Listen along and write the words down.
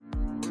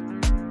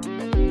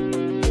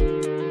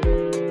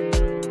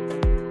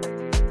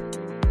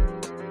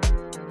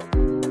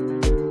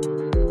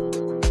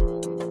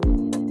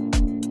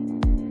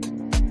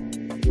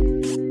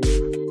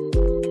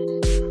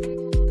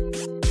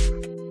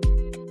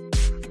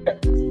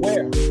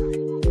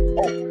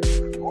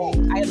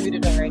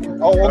did already.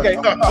 Oh, okay.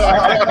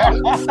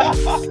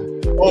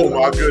 Oh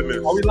my goodness.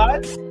 Are we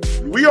live?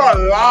 We are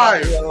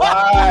live. We're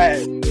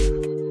live.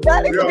 Well,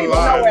 I think We are people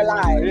live. know we're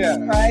live. Yeah.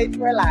 Right?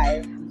 We're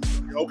live.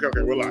 Okay,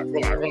 we're live. We're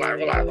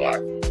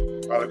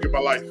live. I'll get my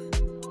life.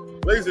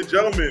 Ladies and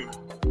gentlemen,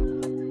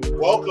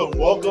 welcome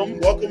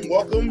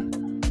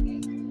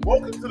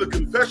to the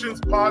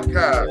Confessions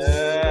Podcast.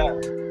 Yeah.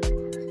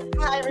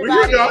 Hi, We're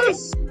everybody. here,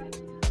 guys.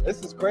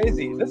 This is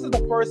crazy. This is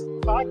the first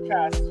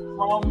podcast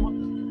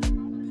from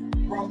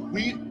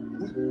We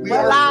We're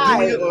are live.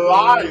 doing it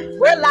live.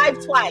 We're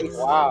live twice.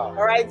 Wow.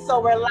 All right, so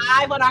we're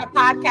live on our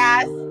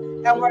podcast,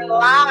 and we're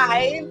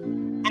live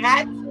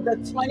at the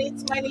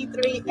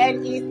 2023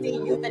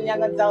 NEC Youth and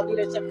Young Adult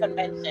Leadership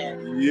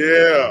Convention.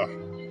 Yeah,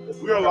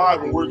 we are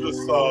live, and we're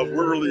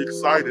really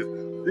excited.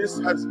 This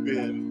has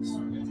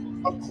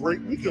been a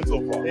great weekend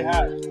so far. It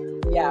has.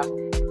 Yeah,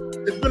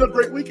 It's been a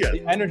great weekend.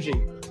 The energy.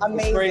 amazing.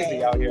 It's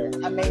crazy out here.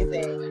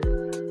 Amazing.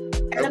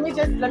 And let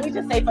me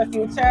just say for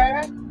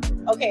future.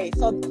 Okay,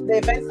 so the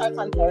event starts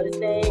on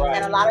Thursday, Right.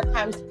 and a lot of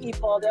times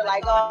people, they're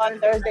like, oh, on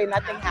Thursday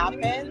nothing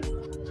happens.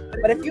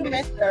 But if you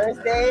miss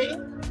Thursday,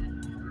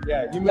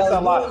 Yeah, you missed a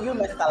lot. You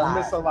missed a You lot.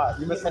 missed a lot.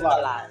 You missed a a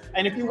lot. lot.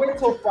 And if you wait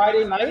till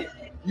Friday night,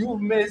 you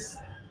miss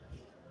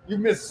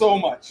so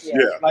much. Yeah.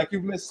 Yeah. Like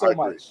you've missed I so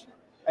agree. much.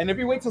 And if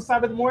you wait till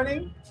Sabbath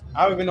morning,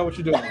 I don't even know what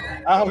you're doing.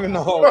 I don't even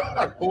know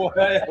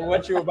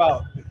what you're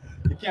about.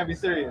 You can't be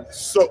serious.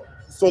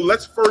 So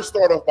let's first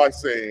start off by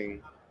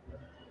saying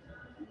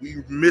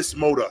we miss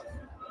Moda.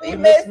 We We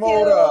miss miss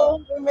Moda.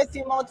 you. We miss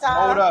you, Mota.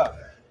 Hold up.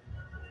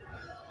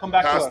 Come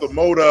back Pastor to us.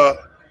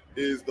 Moda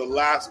is the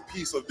last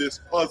piece of this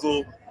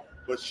puzzle,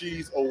 but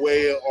she's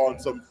away on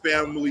some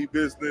family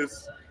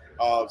business,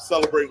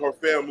 celebrating her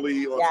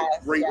family on Yes,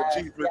 some great yes,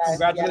 achievements. yes.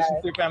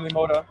 Congratulations to your family,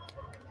 Moda.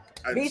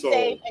 And Be so,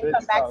 safe and Big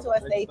come back stuff, to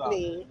us big stuff.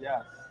 safely.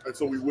 Yeah. and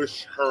so we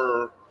wish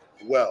her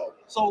well.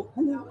 So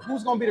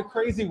who's gonna be the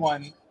crazy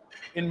one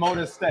in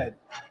Moda's stead?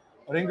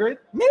 What, Ingrid?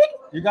 Me?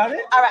 You got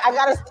it? All right, I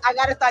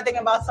gotta start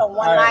thinking about some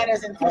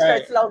one-liners and All t-shirt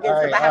right, slogans all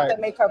right, because I have all right.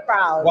 to make her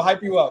proud. We'll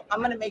hype you up.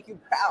 I'm gonna make you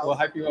proud. We'll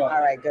hype you up.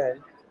 All right,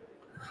 good.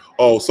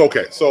 Oh, so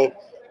okay. So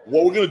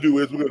what we're gonna do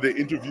is we're gonna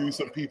interview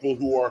some people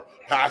who are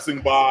passing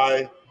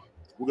by.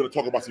 We're gonna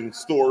talk about some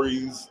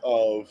stories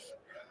of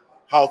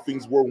how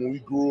things were when we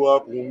grew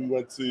up, when we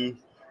went to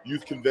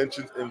youth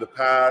conventions in the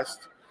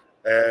past,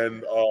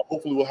 and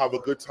hopefully we'll have a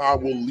good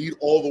time. We'll lead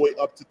all the way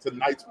up to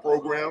tonight's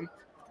program,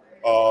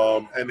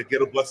 and to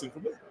get a blessing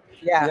from it.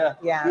 Yeah.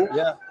 Yeah.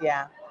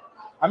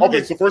 I remember,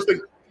 Okay, so first thing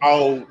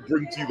I'll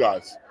bring to you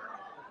guys,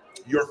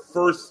 your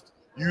first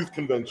youth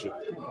convention.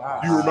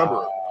 Do you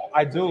remember it?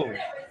 I do.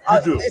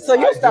 You do. So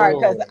you I start do.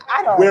 because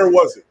I don't. Where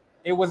was it?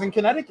 It was in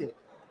Connecticut,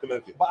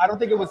 Connecticut. but I don't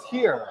think it was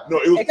here. No,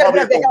 it was It could've probably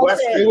at been the the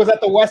West Hilton. It End. was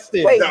at the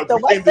Westin. Wait, That the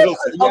became Westin? the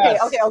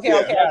Hilton. Okay,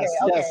 Yes.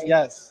 okay.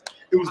 Yes.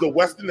 It was the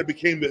Westin that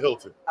became the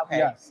Hilton. Okay.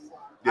 Yes.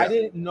 Yeah. I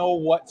didn't know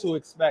what to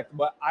expect,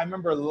 but I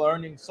remember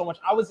learning so much.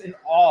 I was in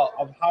awe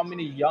of how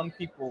many young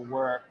people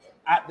were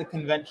at the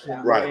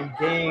convention, Right. were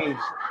engaged,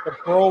 the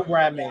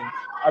programming.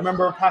 I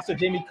remember Pastor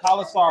Jamie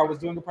Colasar was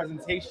doing a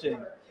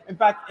presentation. In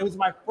fact, it was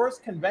my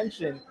first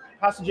convention.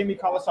 Pastor Jamie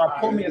Colasar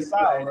pulled me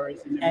aside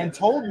and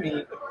told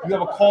me, you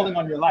have a calling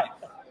on your life.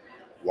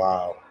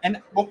 Wow.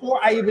 And before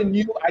I even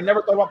knew, I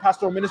never thought about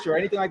pastoral ministry or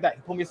anything like that.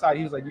 He pulled me aside.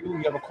 He was like,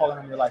 you have a calling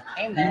on your life.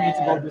 Amen. You need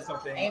to go do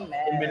something Amen.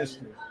 in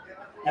ministry.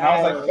 And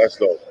I was like, That's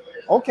dope.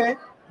 okay,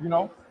 you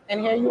know, And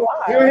here you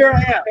are. here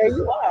I am. Here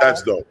you are.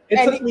 That's dope. It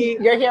and took me.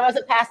 you're here as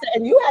a pastor,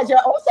 and you had your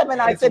own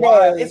seminar It's today.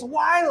 wild. It's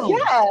wild.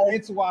 Yes.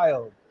 It's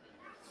wild.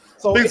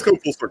 So Things come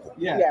full circle.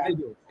 Yeah. they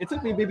do. It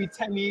took me maybe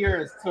 10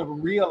 years to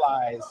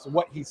realize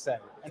what he said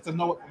and to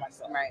know it for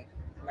myself. Right.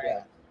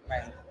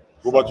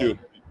 What about you?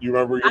 You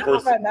remember your I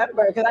don't first?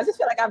 remember because I just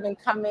feel like I've been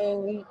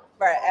coming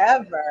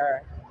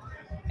forever,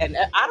 and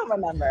I don't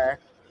remember.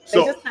 They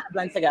So just kind of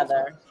blend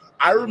together.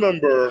 I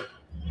remember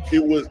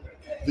it was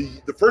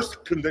the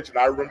first convention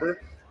I remember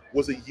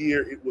was a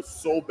year it was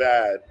so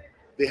bad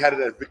they had it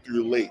at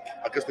Victory Lake.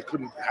 I guess they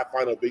couldn't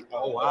find a big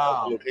Oh,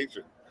 wow.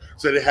 location,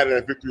 so they had it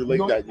at Victory Lake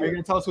that Are you year.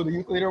 gonna tell us who the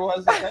youth leader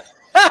was?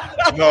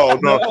 No,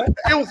 it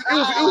was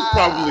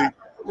probably.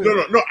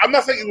 No. I'm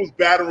not saying it was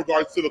bad in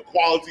regards to the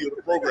quality of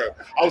the program.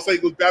 I was saying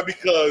it was bad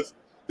because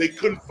they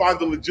couldn't find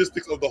the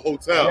logistics of the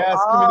hotel. Yes,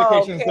 Oh,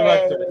 communications okay.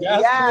 director.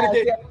 Yes,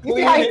 Yeah. You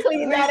see how he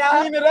cleaned that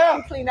up? Clean it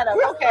up. Clean that up.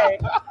 Okay.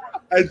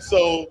 And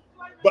so,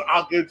 but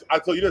I'll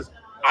tell you this: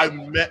 I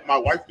met my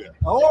wife there.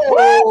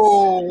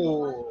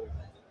 Oh.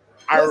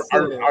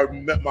 I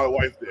met my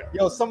wife there.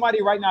 Yo,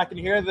 somebody right now can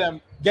hear them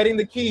getting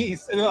the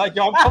keys, and they're like,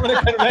 "Yo, I'm coming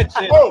to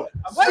convention." Oh,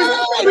 What?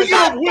 speaking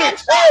of which,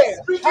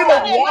 speaking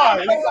of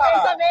wine,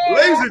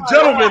 ladies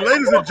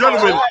and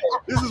gentlemen,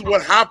 this is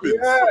what happens.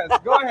 Yes,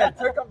 go ahead,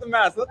 take up the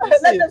mask. Let them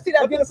Let see. them see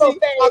that Let them beautiful see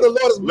face. how the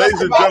Lord is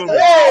Ladies and blessing us. gentlemen.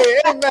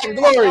 Hey, amen.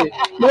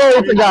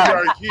 Glory We to God.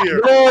 are here.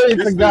 Glory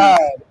This to is, God.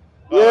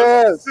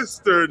 Yes.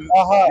 Sister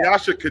Uh-huh.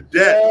 Nyasha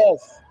Cadet,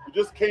 Yes. who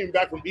just came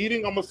back from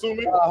eating, I'm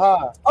assuming.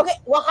 Okay.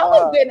 Well, how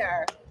was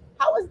dinner?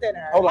 How was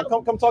dinner? Hold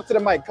on, come talk to the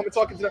mic. Come and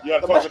talk to the You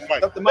gotta talk to the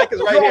mic. The mic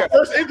is right Your here.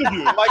 first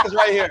interview. The mic is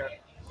right here.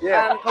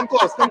 Yeah, come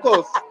close.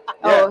 Oh,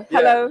 Yeah,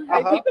 hello. yeah.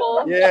 Hey,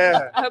 people.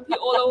 Yeah. I hope you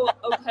all are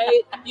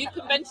okay. Youth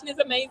convention is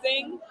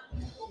amazing.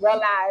 We're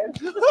live.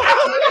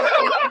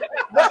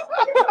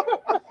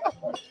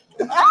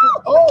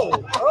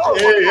 Oh.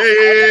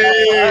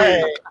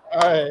 Hey.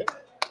 All right.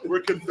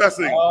 We're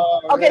confessing.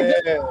 Okay,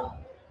 man.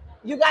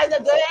 you guys are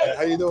good?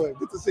 How you doing?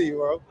 Good to see you,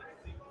 bro.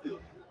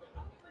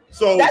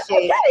 So That's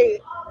okay.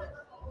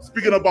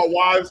 speaking about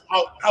wives,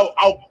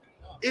 how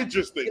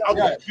interesting, how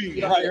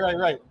convenient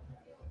Right.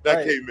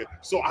 that came in.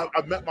 So I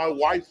met my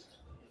wife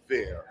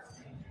there.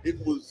 It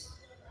was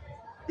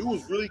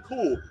really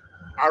cool.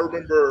 I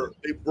remember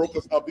they broke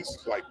us up. This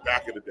is like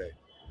back in the day,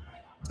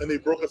 and they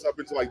broke us up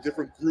into like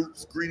different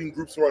groups, greeting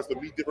groups for us to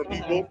meet different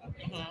people.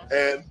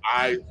 And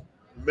I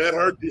met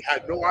her.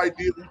 Had no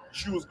idea who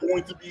she was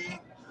going to be.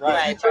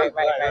 Right.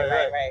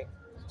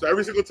 So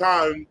every single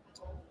time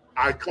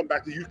I come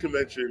back to youth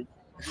convention,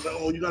 she's like,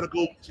 "Oh, you gotta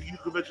go to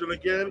youth convention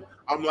again?"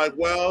 I'm like,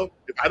 "Well,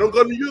 if I don't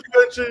go to youth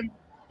convention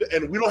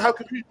and we don't have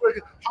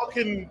community, how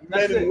can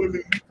men and women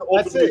meet to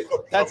ultimately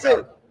That's become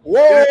it.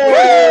 Whoa!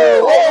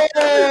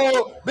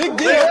 Big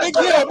deal.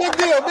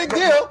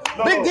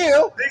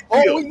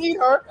 Oh, we need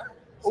her.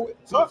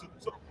 So,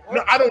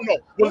 no, I don't know.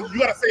 Well, you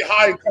gotta say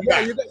hi and come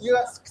back. You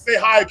got Say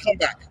hi and come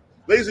back,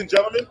 ladies and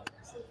gentlemen.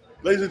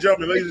 We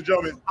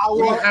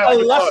our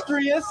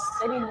illustrious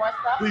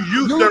the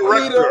youth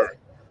director.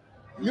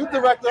 Youth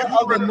director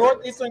of the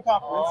Northeastern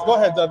Conference. Go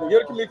ahead, W.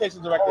 You're the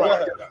communications director. Go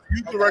ahead.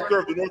 Youth director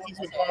of the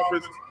Northeastern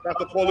Conference,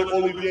 Dr. Paul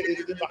Olivier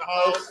is in the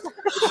house.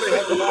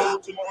 Say hello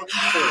to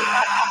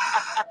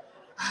Northeastern.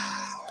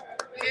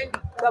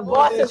 The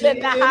boss is in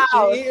the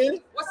house.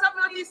 What's up,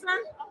 Northeastern?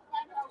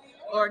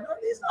 Or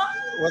Northeastern?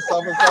 What's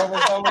up?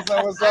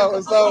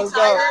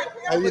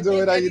 How you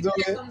doing?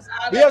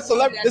 We have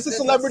this is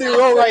celebrity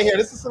row right here.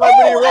 This is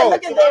celebrity row.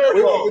 Look at this.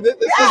 This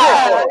is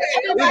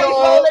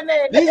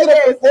it. These are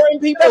the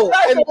important people.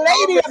 The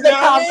lady of the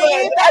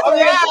conference. That's the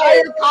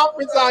right. entire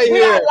conference out We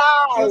here. are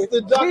live.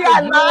 Sister Dr. We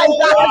are live, Dr.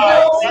 Right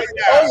now.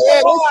 Oh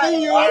yeah, they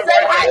see you.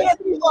 Say hi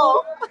to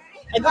people.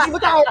 And just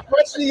look how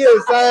fresh she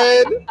is,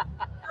 son.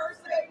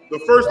 The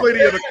first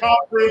lady of the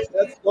conference.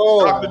 Let's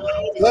go. Dr.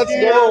 Jones is Let's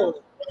here.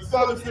 go. The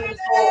Southern Civil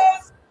School.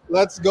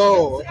 Let's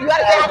go. You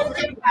gotta say hi to The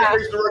people.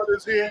 race director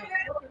is here.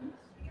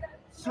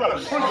 You gotta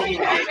shrink a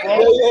little bit, bro.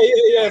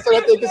 Yeah, so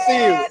that they can see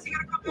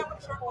you.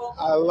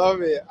 I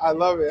love it.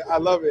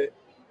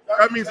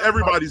 That means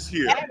everybody's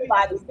here.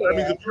 Everybody's That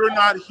means here. if you're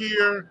not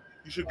here,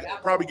 you should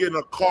probably get in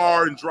a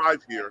car and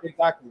drive here.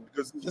 Exactly.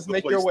 Because this is Just the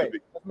make place your to way. be.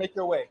 Let's make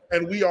your way.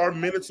 And we are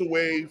minutes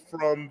away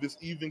from this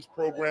evening's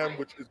program,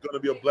 which is going to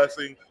be a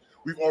blessing.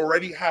 We've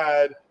already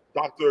had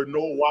Dr.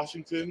 Noah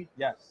Washington.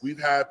 Yes. We've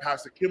had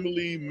Pastor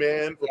Kimberly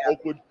Mann from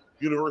Oakwood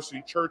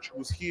University Church who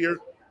was here.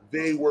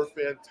 They were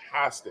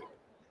fantastic.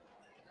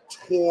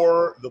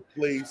 Tore the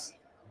place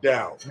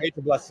down.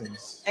 Major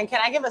blessings. And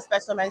can I give a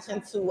special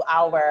mention to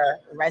our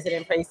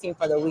resident praise team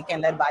for the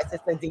weekend led by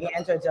Sister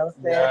Deandra Joseph?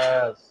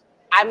 Yes.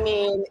 I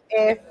mean,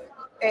 if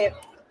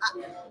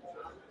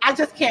I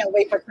just can't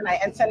wait for tonight.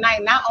 And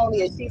tonight, not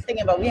only is she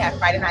singing, but we have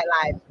Friday Night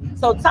Live.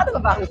 So tell them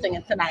about who's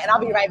singing tonight, and I'll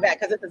be right back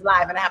because this is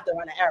live and I have to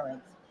run an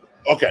errand.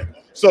 Okay,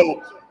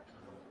 so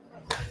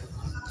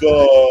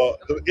the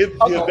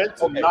event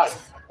tonight.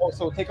 Oh,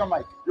 so take our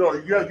mic. Yo,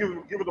 you gotta give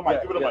it the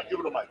mic. Give it the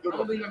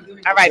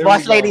mic. All right, There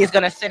boss we go. lady is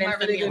gonna sit in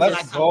for me.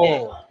 Let's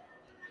go.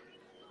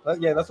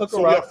 Let's look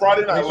So we have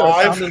Friday Night Make sure the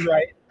Live sound is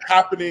right.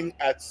 happening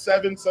at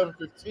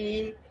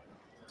 7:15,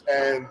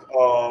 and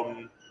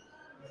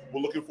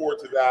we're looking forward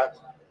to that.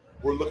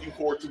 We're looking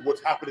forward to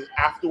what's happening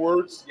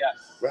afterwards. Yes.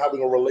 We're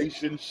having a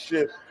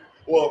relationship,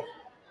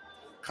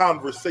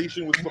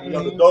 conversation with some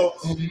young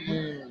adults.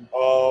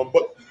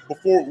 But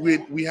before we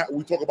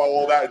talk about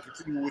all that and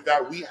continue with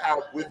that, we have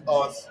with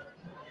us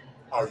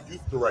our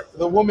youth director,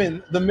 The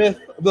woman, the myth,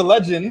 the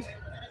legend.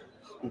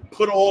 who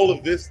put all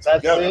of this That's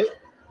together. it.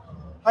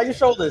 How your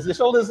shoulders? Your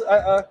shoulders,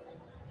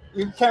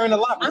 you're carrying a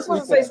lot. I'm this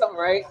supposed to say weekend. something,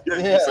 right? Yeah,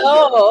 you Yeah. said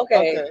Oh,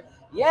 okay. Okay.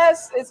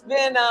 Yes, it's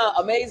been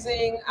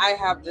amazing. I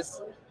have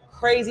just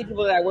crazy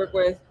people that I work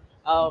with.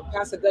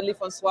 Pastor Dudley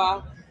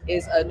Francois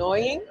is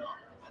annoying,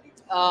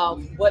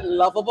 but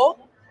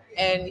lovable.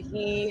 And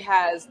he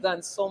has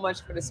done so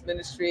much for this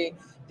ministry.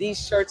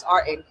 These shirts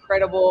are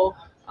incredible.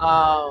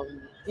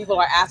 People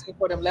are asking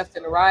for them left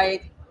and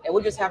right. And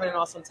we're just having an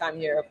awesome time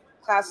here.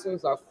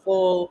 Classrooms are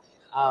full.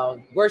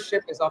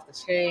 Worship is off the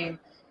chain.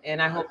 And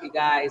I hope you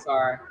guys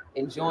are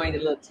enjoying the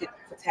little tit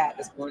for tat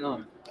that's going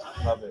on.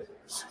 Love it.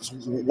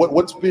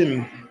 What's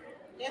been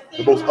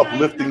the most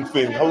uplifting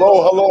thing?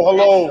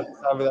 Hello.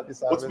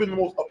 What's been the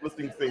most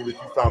uplifting thing that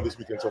you found this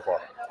weekend so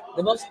far?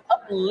 The most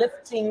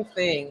uplifting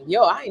thing.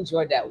 Yo, I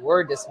enjoyed that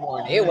word this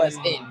morning. It was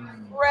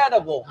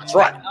incredible. That's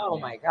right. Oh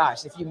my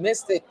gosh. If you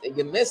missed it,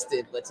 you missed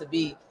it. But to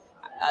be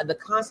the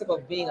concept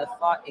of being a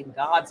thought in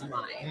God's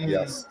mind.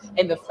 Yes.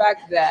 And the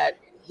fact that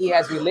he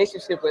has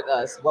relationship with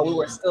us while we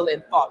were still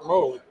in thought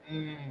mode,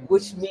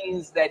 which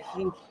means that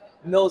he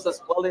knows us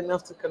well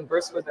enough to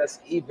converse with us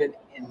even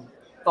in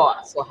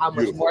thought. So how much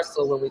Beautiful. more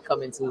so when we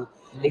come into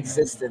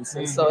existence.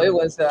 And so it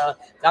was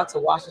Dr.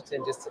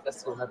 Washington just took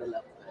us to another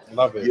level.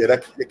 Love it. Yeah,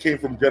 that came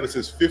from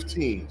Genesis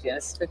 15.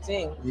 Genesis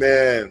 15.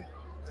 Man,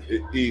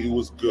 it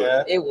was good.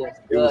 Yeah. It was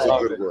It was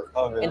good. a good work.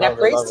 And that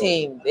praise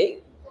team,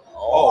 they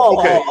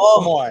Okay.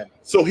 Come on.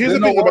 So here's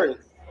There's the thing no about worries.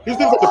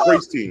 the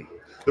praise team.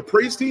 The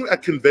praise team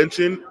at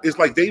convention is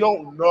like they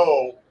don't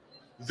know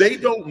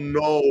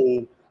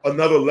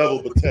another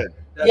level but 10.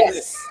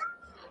 yes.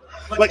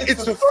 Like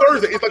it's a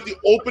Thursday. It's like the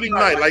opening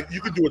night. Like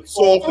you can do it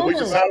soft and wait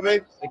till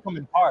Saturday. They come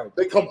in hard.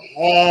 They come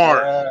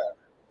hard. Yeah.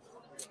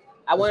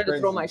 I wanted to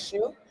crazy. throw my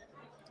shoe,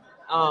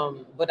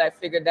 but I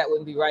figured that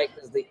wouldn't be right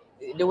because they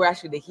were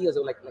actually the heels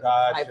were like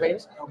Gotcha. 5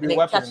 inch, That'll be and they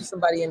weapons. catch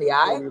somebody in the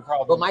That'll eye. be a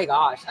problem. But my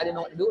gosh, I didn't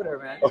know what to do with her,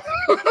 man.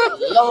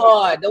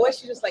 Lord, the way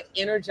she just like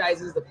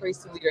energizes the praise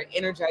team leader,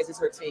 energizes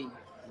her team,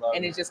 Love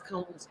and it. it just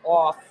comes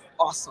off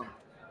awesome.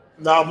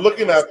 Now I'm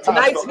looking at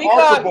Tonight's Pastor speaker.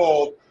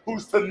 Archibald,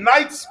 who's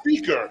tonight's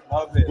speaker.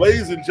 Love it.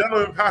 Ladies and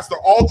gentlemen, Pastor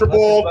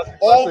Archibald,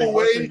 all the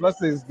way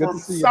Blessings. Good from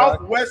to see you, Doc.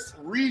 Southwest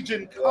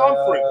Region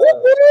Conference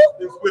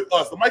is with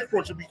us. The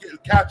microphone should be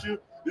catch you.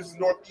 This is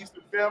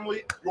Northeastern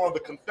Family. You're on the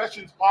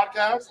Confessions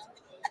podcast.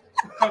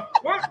 The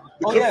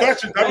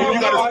Confessions. I mean,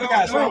 you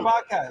got to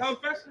podcast.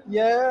 Confession?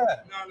 Yeah.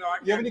 No, I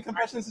can't. You have any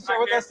confessions to share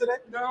with us today?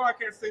 No, I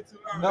can't say too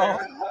long. No.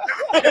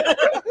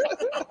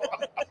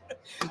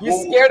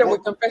 You scared him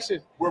with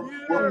confession. We're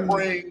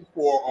praying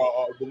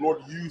for the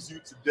Lord to use you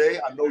today.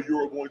 I know you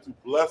are going to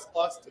bless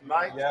us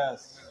tonight.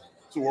 Yes.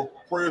 So our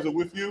prayers are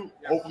with you.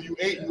 Hopefully you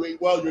ate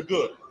well. You're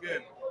good.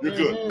 Good. You're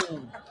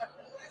good.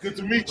 Good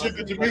to meet you.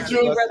 Good to meet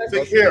you, you. brother.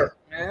 Take care.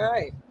 All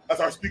right.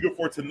 That's our speaker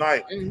for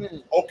tonight.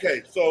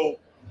 Okay, so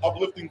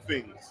uplifting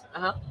things.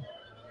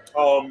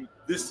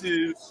 This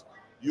is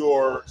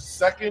your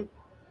second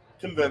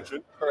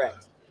convention.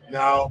 Correct.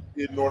 Now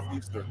in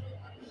Northeastern.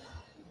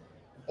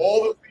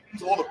 All the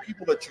things, all the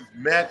people that you've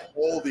met,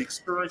 all the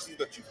experiences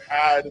that you've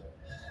had.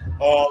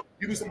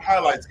 Give me some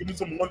highlights. Give me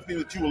some one thing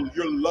that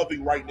you're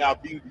loving right now,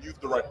 being the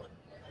youth director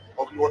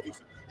of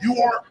Northeastern. You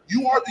are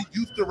the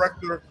youth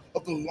director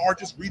of the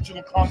largest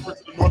regional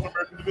conference in the North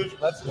American division.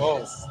 Let's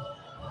go.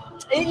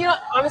 And you know,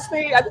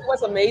 honestly, I think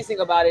what's amazing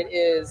about it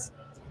is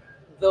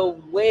the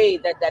way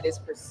that is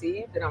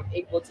perceived, and I'm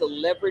able to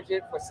leverage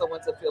it for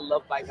someone to feel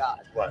loved by God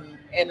Right.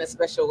 in a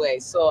special way.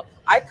 So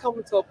I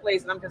come to a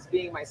place and I'm just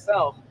being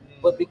myself,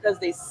 but because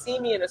they see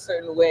me in a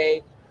certain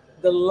way,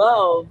 the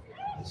love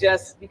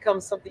just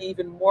becomes something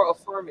even more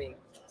affirming.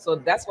 So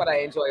that's what I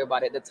enjoy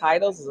about it. The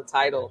titles is a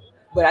title,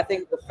 but I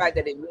think the fact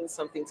that it means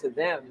something to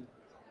them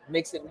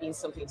makes it mean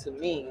something to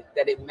me,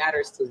 that it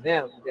matters to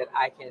them that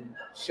I can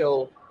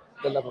show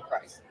the love of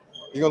Christ.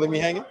 You gonna leave me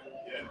hanging?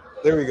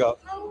 There we go.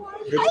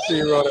 Good to see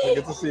you, Rhoda.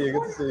 Good to see you.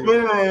 Good to see you.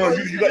 No.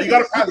 You got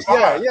to pass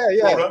by. Yeah.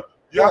 Rhoda.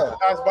 You have to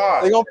pass by.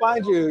 They're gonna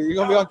find you. You're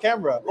gonna be on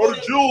camera. Rhoda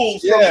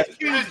Jules Yeah. from the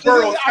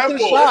Kingsborough acting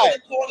Temple. shy.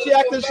 She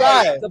acting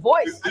shy. The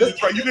voice. This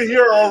is right. You can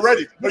hear her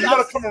already. But you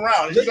got to come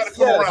around. You got to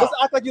come around. Just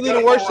act like you lead in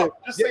You gotta worship. come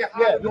around. Just say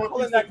hi. Yeah, to just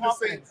pull in that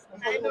Northeastern. Just say-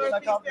 confidence. Pull in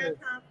that confidence.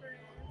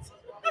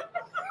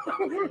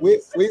 Conference.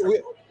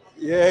 We.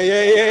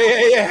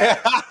 Yeah.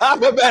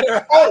 But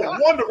better. Oh,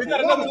 wonderful. We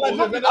got another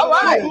wonderful. legend. All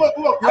right. Look.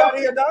 You out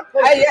here, Doc?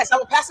 Yes, I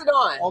will pass it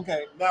on.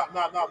 Okay. Now,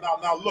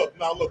 look.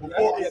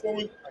 Before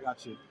we, I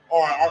got you.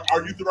 all right,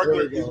 our youth director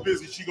There we is go.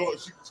 busy. She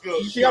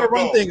She gotta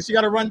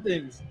run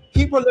things.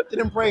 Keep her lifted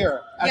in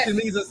prayer as she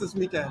Yes. leads us this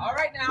weekend. All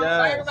right now. Yes.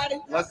 Bye, everybody.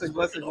 Blessing.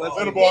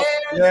 Later, boss.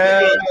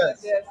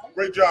 Yes. Yes.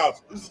 Great job.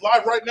 This is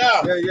live right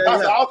now. Yeah.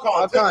 Pastor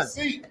Alcon, take a Alcon.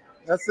 seat.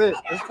 That's it.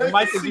 The Take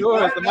mic a is seat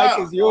yours. right The now.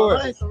 mic is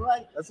yours. All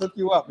right. Let's hook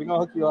you up. We're gonna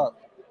hook you up.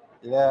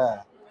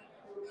 Yeah.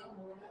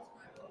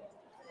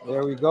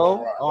 There we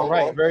go. All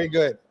right. Very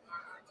good.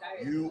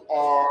 You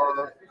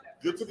are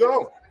good to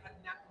go.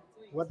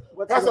 What's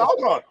Pastor up?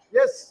 Alcon,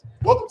 Yes,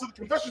 welcome to the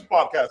Confessions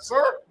Podcast,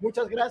 sir.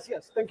 muchas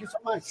gracias. Thank you so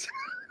much.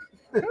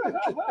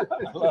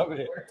 Love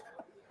it.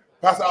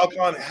 Pastor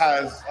Alcon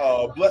has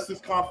blessed this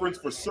conference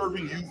for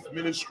serving youth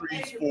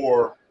ministries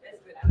for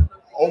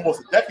almost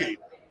a decade.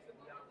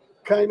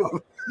 Kind of.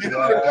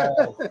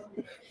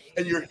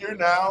 And you're here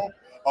now.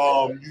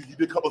 You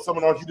did a couple of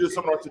seminars. You did a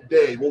seminar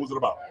today. What was it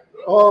about?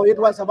 Oh, it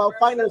was about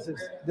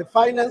finances. The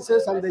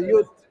finances and the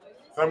youth.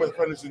 Family,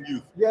 friends, and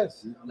youth.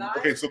 Yes.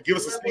 Okay, so give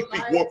us a sneak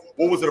peek.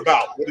 What was it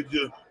about? What did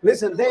you?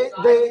 Listen, they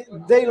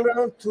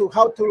learn to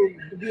how to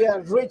be a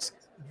rich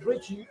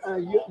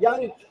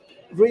young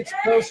rich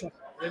person.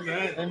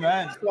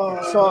 Amen.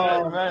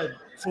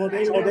 So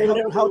they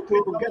learn how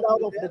to get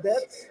out of the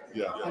debts,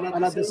 Yeah.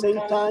 and at the same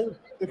time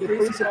the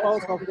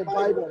principles of the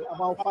Bible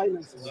about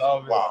finances.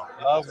 Love it. Wow.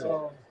 Love it.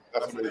 So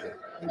That's amazing.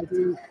 I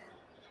think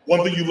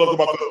One thing you loved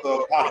about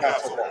the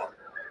podcast so far,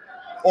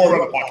 or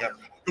not the podcast,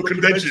 the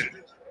convention.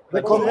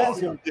 the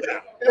convention, Yeah.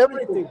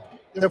 everything,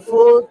 the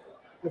food,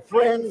 the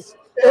friends,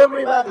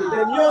 everybody,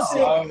 the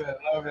music, Love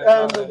it.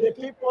 and the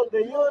people,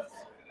 the youth,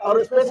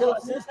 our special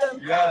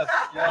assistant, Yes.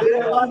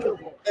 they're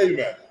wonderful.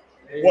 Amen.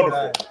 Amen.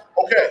 Wonderful.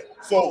 Okay,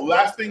 so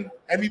last thing,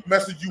 any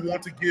message you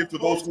want to give to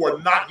those who are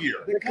not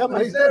here? The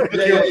camera is there.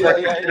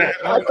 Yeah.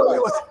 I thought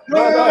it was.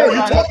 No,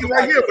 you're talking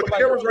right here, but the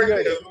camera's right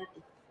there.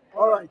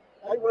 All right.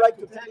 I would like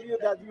to tell you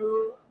that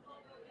you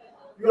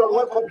are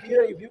welcome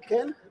here if you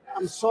can.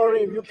 I'm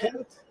sorry if you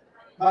can't,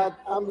 but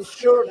I'm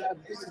sure that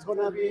this is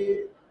gonna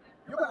be.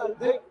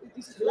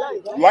 This is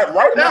live, right?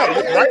 Right now.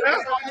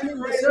 I mean,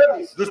 the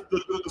service.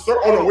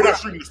 Oh no, we're not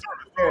streaming the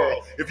service.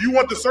 No. If you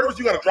want the service,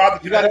 you got to drive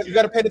the connection. You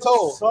got to pay the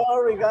toll.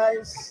 Sorry,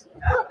 guys,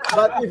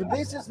 but if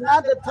this is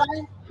not the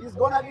time, it's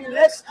gonna be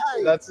next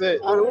time. That's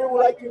it. And we would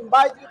like to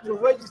invite you to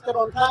register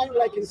on time,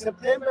 like in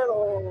September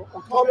or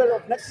October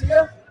of next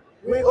year.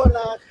 We're gonna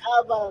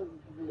have a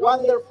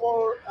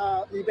wonderful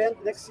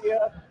event next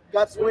year,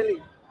 God's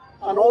willing.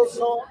 And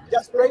also,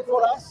 just pray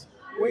for us.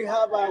 We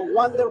have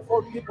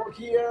wonderful people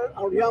here,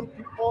 our young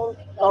people,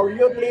 our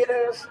youth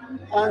leaders,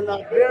 and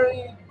a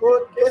very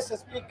good guest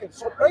speaker.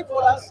 So pray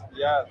for us.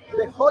 Yeah.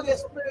 The Holy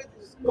Spirit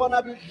is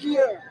gonna be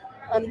here,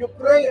 and your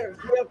prayers,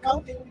 we are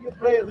counting on your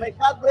prayers. May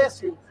God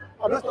bless you.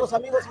 A nuestros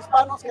amigos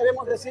hispanos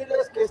queremos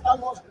decirles que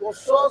estamos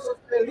gozosos,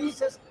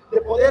 felices de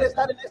poder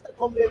estar en esta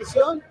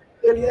convención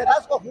de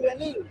liderazgo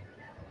juvenil.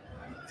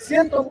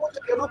 Siento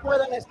mucho que no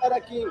puedan estar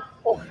aquí.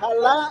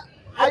 Ojalá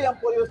hayan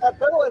podido estar,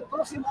 pero el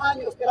próximo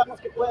año esperamos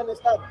que puedan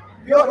estar.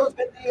 Dios los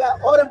bendiga,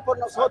 oren por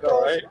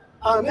nosotros.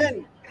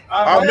 Amén.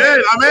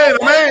 Amén.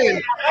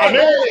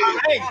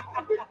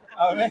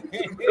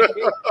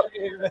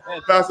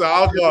 Pastor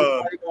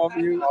Alka,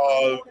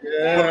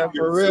 yeah,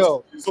 for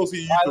real.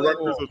 Associate Youth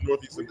Directors of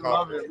Northeastern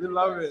Conference. We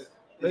love it.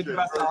 Thank you,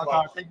 Pastor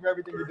Alka. Thank you for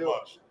everything you're doing.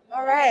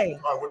 All right.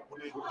 What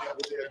they have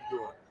you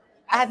doing?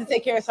 I had to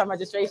take care of some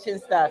registration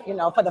stuff,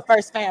 for the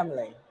first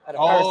family. For the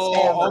first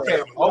family.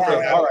 Okay. All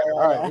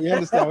right.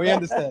 We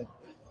understand.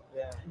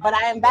 Yeah. But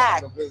I am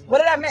back. What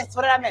did I miss?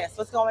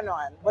 What's going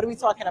on? What are we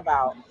talking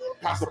about?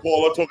 Pastor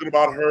Paula talking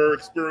about her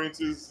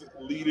experiences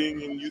leading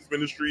in youth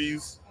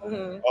ministries.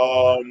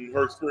 Mm-hmm.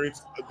 Her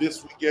experience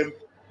this weekend.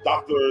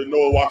 Dr.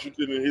 Noah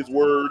Washington and his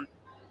word.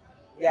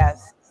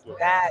 Yes,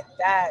 that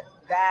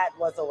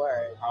was a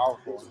word.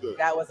 Powerful.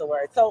 That was a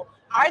word. So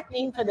our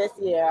theme for this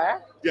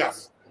year.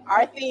 Yes.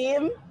 Our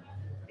theme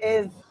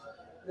is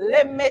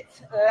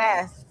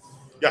limitless.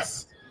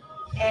 Yes.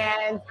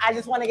 And I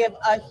just want to give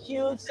a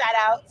huge shout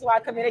out to our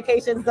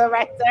communications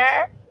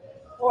director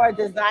for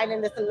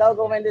designing this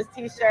logo and this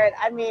t-shirt.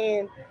 I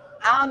mean,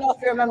 I don't know if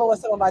you remember what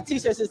some of my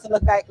t-shirts used to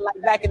look like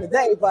back in the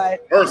day,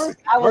 but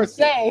I would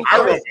say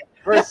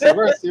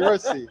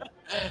Mercy.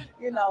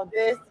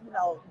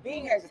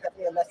 Being here is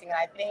definitely a blessing. And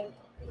I think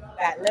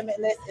that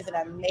Limitless is an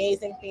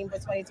amazing theme for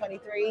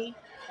 2023.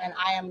 And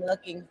I am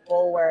looking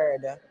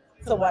forward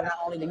to what not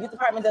only the youth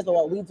department does, but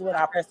what we do in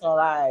our personal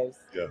lives.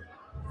 Yeah.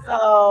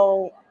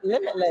 So,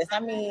 Limitless, I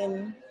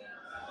mean,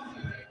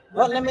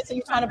 what limits are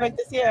you trying to break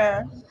this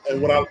year?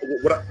 And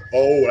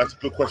that's a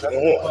good question.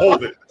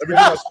 Hold it. Let me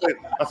just explain.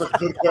 That's a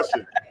good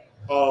question.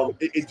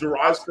 It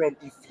derives from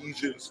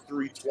Ephesians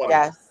 3:20.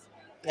 Yes.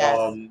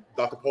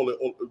 Dr.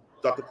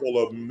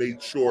 Paula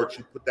made sure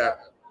she put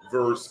that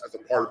verse as a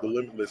part of the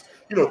Limitless.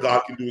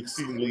 God can do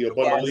exceedingly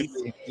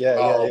abundantly. Yes.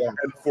 Yeah.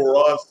 And for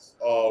us,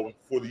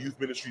 for the youth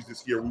ministries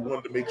this year, we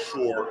wanted to make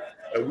sure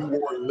that we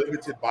weren't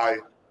limited by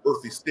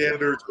earthly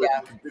standards,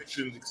 earthly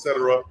convictions,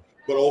 etc.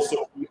 But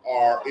also we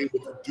are able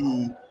to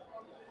do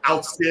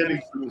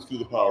outstanding things through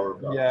the power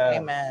of God. Yeah.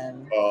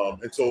 Amen.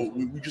 And so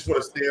we just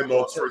want to stand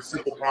on certain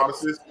simple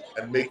promises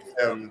and make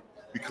them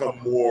become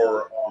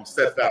more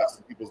steadfast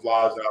in people's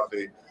lives and how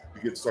they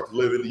begin to start to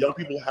live. And the young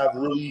people have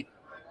really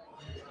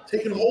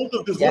taken hold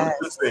of this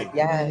thing.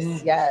 Yes.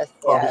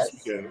 This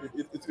weekend.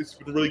 It's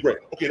been really great.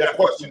 Okay, that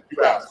question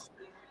you asked.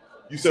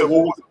 You said,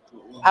 what was it?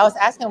 I was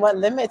asking, what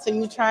limits are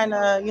you trying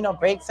to,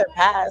 break,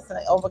 surpass, and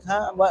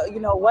overcome?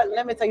 What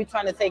limits are you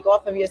trying to take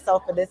off of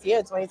yourself for this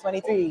year,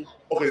 2023?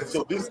 Okay,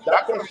 so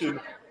that question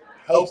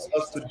helps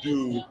us to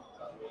do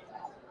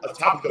a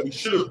topic that we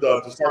should have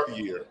done to start the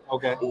year.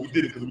 Okay. But we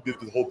did it because we did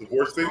the whole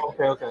divorce thing.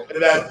 Okay.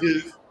 And that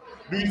is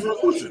New Year's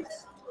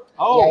resolutions.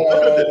 Oh,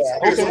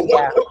 Okay, so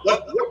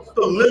what's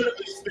the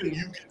limitless thing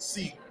you can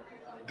see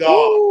God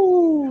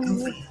do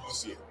for you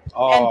this year?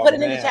 And put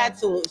it in the chat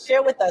too.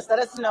 Share with us. Let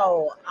us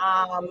know.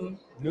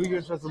 New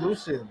Year's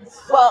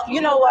resolutions. Well, you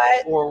know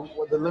what? Or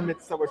the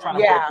limits that we're trying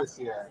to break this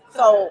year.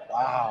 So,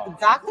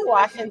 Dr.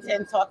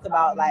 Washington talked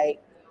about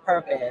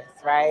purpose,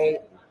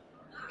 right?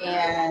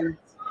 And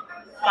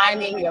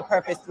finding your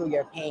purpose through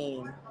your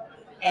pain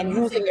and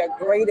using your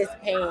greatest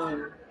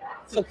pain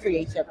to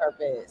create your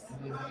purpose.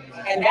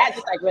 And that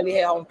just really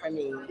hit home for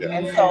me. Yeah.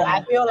 And so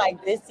I feel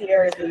like this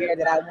year is the year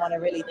that I want to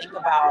really think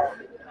about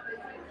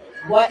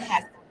what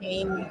has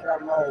pained me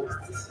the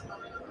most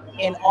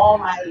in all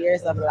my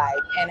years of life,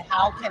 and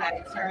how can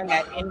I turn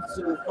that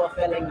into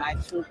fulfilling my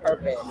true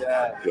purpose.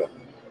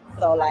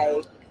 So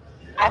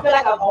I feel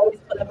like I've always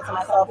put up to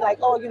myself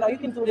you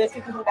can do this,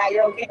 you can do that,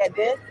 you're okay at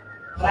this,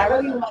 but I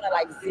really want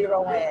to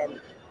zero in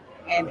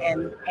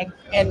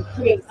and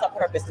create some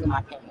purpose through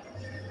my pain.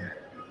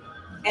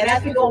 And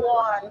as we go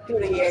on through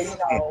the year,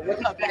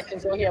 with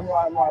confessions, you'll hear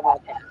more and more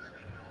about that.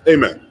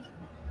 Amen.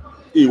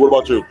 E, what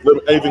about you?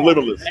 Anything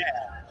limitless?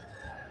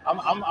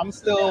 I'm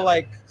still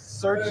like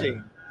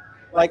searching.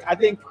 Like I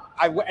think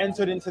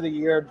entered into the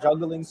year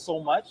juggling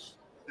so much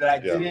that I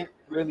didn't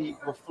really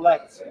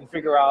reflect and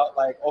figure out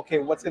like, okay,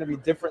 what's going to be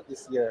different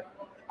this year.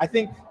 I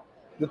think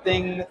the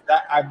thing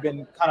that I've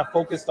been kind of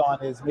focused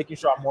on is making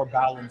sure I'm more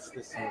balanced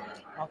this year.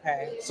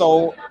 Okay.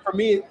 So for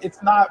me,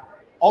 it's not.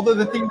 Although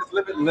the thing is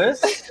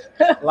limitless,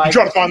 like You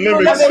try to find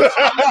limits.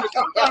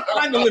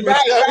 find the limits.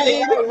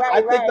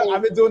 I think that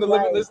I've been doing the Right.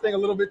 limitless thing a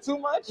little bit too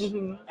much,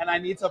 and I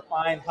need to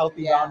find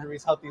healthy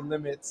boundaries, healthy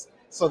limits,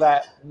 so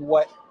that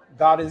what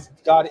God is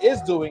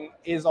doing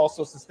is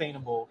also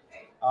sustainable,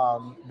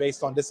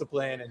 based on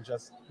discipline and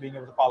just being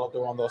able to follow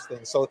through on those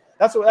things. So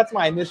that's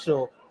my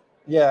initial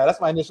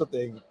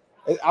thing.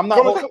 I'm not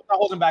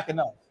holding back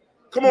enough.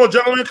 Come on,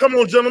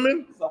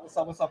 gentlemen.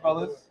 What's up,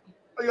 fellas?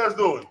 How you guys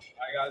doing?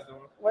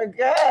 We're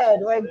good.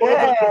 We're good.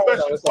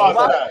 Welcome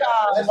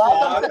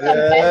Welcome to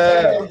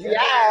Confessions.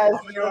 Yes.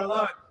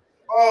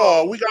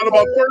 Oh, we got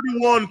about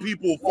 31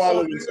 people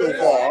following so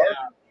far.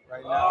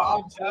 Right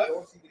now.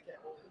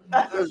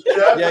 There's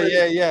Jeff.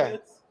 Yeah.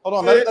 Hold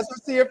on, let's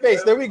just see your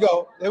face. There we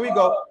go.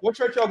 What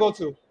church y'all go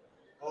to?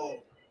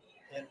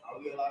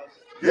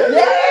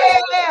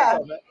 Yeah.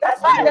 That's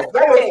fine. That's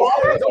perfect.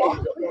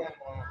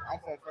 I'm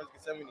from First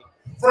Gethsemane.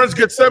 Friends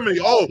Gethsemane.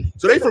 Oh,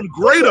 so they from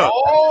Greater.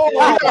 Oh, We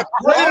got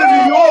Greater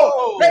New York.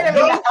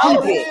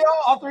 Young people.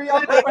 All three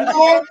of y'all.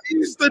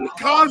 Northeastern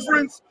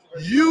Conference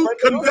Youth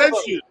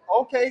Convention.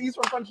 Okay, he's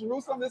from French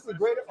Jerusalem. This is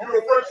Greater.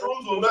 You're in French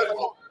Jerusalem. That's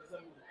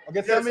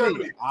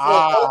Gethsemane.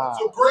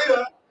 So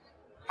Greater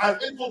has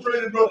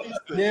infiltrated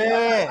Northeastern.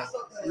 Yeah.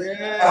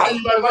 How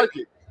you guys like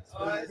it?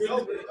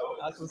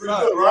 That's what's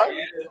up,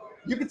 right?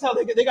 You can tell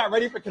they got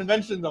ready for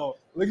convention though.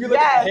 Like you look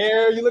at the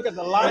hair, you look at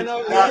the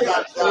lineup.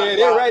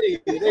 They're ready.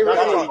 They're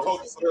ready.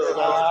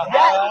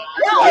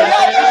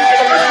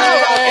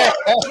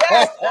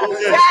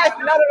 Yes.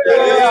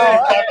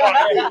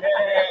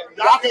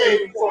 Y'all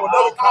came from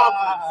another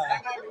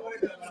conference.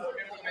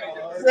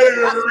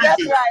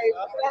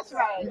 That's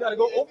right. You gotta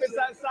go open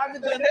side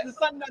the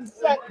sun doesn't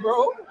set,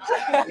 bro.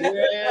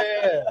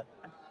 Yeah.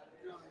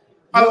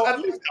 At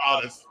least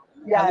honest.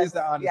 Yes.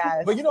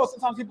 But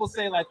sometimes people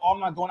say like, "Oh, I'm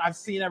not going." I've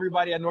seen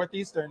everybody at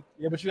Northeastern.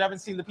 Yeah, but you haven't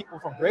seen the people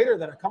from Greater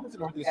that are coming to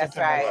Northeastern. That's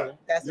right.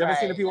 You haven't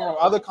seen the people from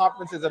other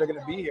conferences that are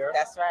going to be here.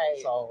 That's right.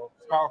 So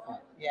it's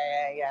powerful.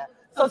 Yeah.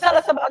 So tell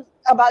us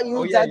about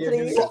you,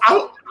 please. So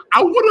I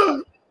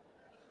wanna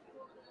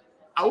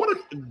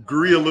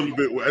agree a little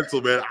bit with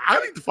Edsel, man. I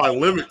need to find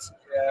limits.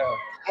 Yeah.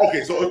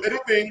 Okay, so if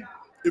anything,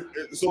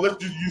 so let's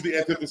just use the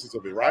antithesis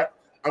of it, right?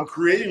 I'm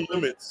creating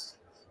limits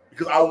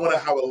because I want to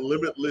have a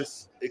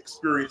limitless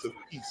experience of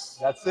peace.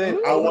 That's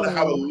it. I want to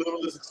have a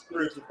limitless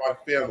experience with my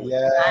family.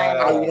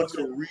 Yeah. I want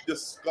to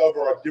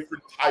rediscover a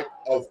different type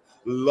of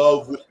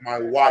love with my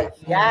wife.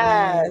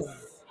 Yes.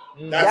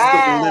 That's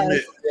the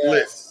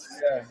limitless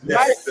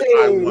that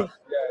I want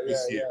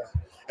this year. Yeah.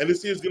 And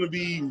this year is going to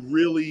be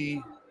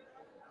really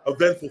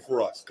eventful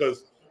for us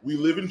because we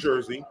live in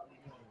Jersey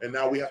and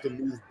now we have to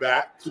move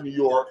back to New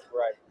York.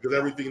 Right. Because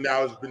everything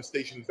now has been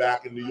stationed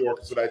back in New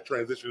York. So that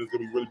transition is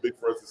going to be really big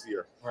for us this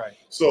year. Right.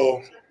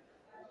 So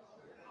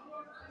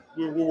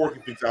we're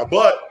working things out.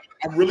 But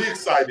I'm really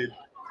excited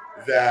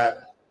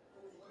that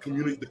the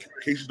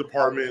communications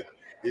department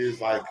is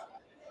like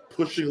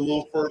pushing a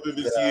little further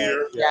this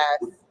year. Yes.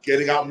 We're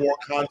getting out more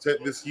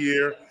content this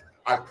year.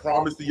 I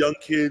promised the young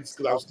kids,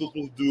 because I was still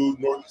supposed to do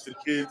Northeastern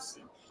Kids,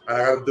 and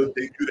I got to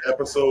debut the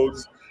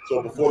episodes.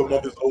 So before the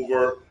month is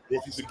over,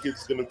 Northeastern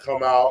Kids is going to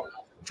come out.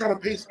 I'm trying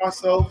to pace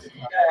myself,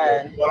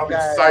 but I'm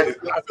excited.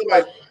 I feel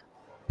like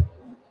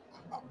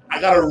I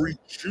got a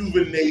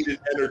rejuvenated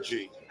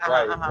energy.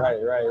 Right.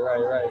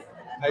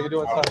 How you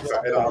doing, son?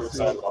 I'm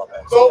excited about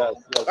that. So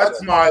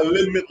that's my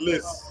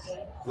limitless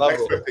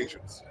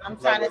expectations. I'm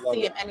trying to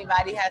see if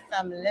anybody has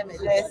some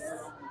limitless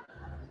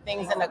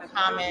things in the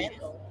comments.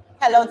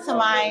 Hello to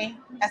my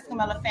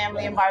Escamilla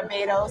family in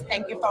Barbados.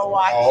 Thank you for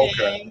watching. Oh,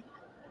 okay.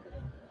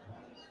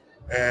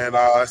 And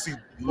I see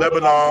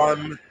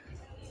Lebanon.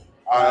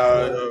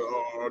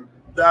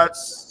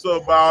 That's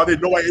about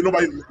it.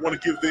 Nobody want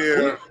to give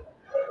their.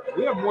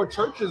 We have more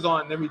churches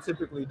on than we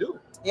typically do.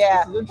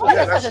 Yeah,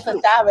 that's just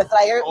established.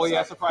 Like,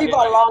 people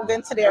are logged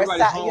into their,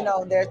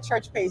 their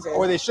church pages,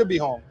 or they should be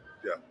home.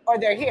 Yeah. Or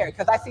they're here,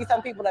 because I see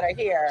some people that are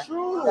here that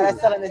are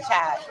still in the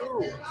chat.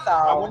 True. So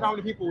I wonder how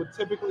many people would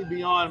typically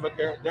be on, but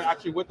they're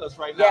actually with us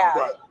right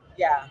now.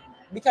 Yeah.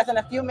 Because in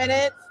a few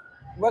minutes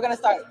we're gonna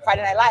start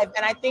Friday Night Live,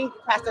 and I think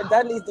Pastor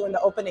Dudley's doing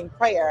the opening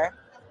prayer.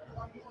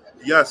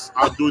 Yes,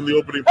 I'm doing the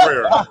opening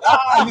prayer.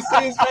 You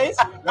see his face?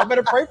 Y'all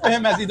better pray for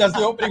him as he does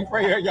the opening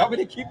prayer. Y'all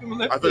better keep him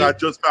lifted. I think I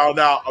just found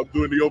out I'm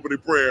doing the opening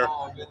prayer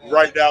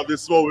right now,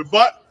 this moment.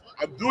 But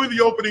I'm doing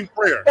the opening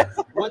prayer.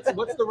 What's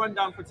the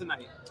rundown for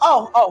tonight?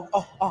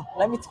 Oh.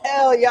 Let me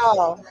tell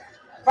y'all.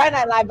 Friday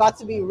Night Live about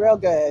to be real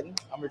good.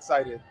 I'm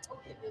excited.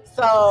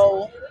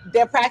 So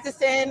they're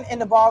practicing in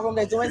the ballroom.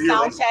 They're doing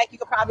sound check. You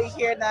can probably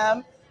hear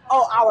them.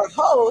 Oh, our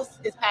host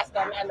is Pastor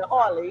Amanda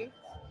Hawley.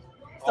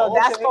 So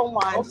that's for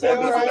one.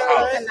 She'll be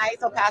speaking tonight.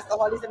 So Pastor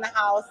Hawley's in the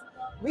house.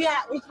 we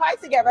try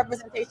to get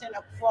representation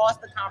across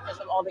the conference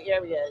from all the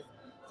areas.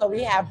 So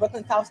we have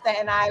Brooklyn South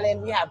Staten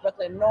Island, we have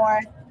Brooklyn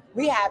North,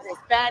 we have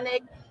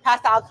Hispanic.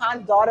 Pastor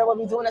Khan's daughter will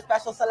be doing a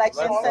special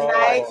selection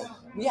tonight.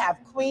 We have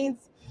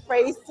Queens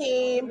Praise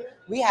Team,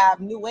 we have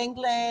New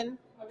England,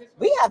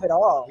 we have it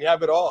all. We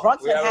have it all.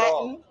 Bronx, We have it Manhattan.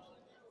 all.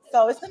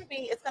 So it's gonna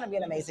be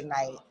an amazing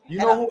night. You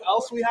know who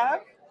else we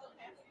have?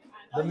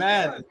 The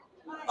man.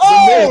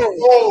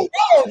 Oh,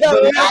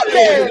 the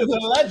legend. The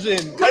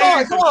legend.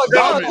 Come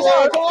on.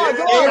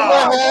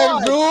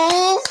 Abraham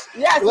Jules.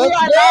 Yes, Let's we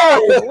are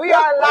live. We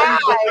are live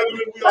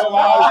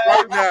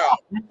right now.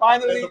 We And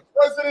finally the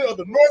president of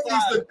the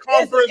Northeastern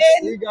Conference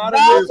in we got the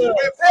is with us.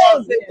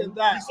 building. Look at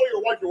that. You saw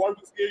your wife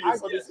was here, your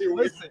son is here.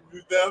 We Listen.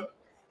 introduced them.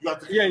 You have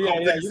to Yeah. come You take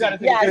a gotta seat.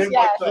 take a Yes, picture.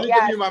 yes, Let me yes,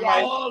 give you my yes,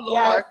 mic. Oh, Lord.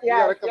 yes, You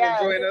gotta come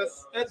yes, and join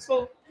us.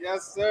 Edsel.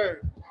 Yes,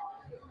 sir.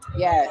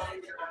 yes.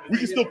 We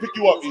can still pick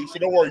you up, E, so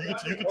don't worry.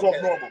 You can talk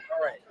normal.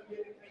 All right.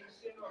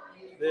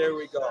 There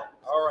we go.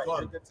 All right.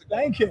 You're good to go.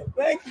 Thank you.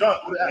 John,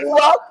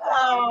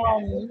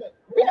 Welcome.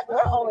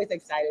 We're always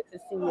excited to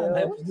see you.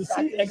 Happy to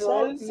see you. Dr. Jules.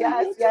 Excited to see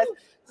Yes, you yes. too.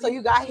 So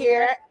you got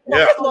here. Well,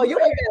 Yeah. first of all, you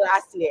were here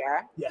last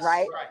year, Yes.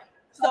 right?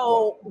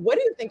 So what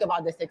do you think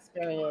about this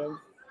experience?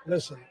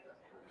 Listen,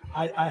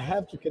 I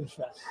have to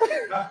confess.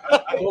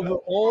 Over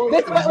all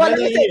This, the well,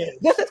 many listen, years,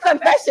 this is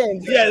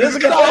confessions. yeah, this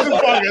is Talking confession.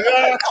 about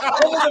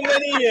it, Over the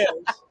many years,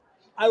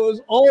 I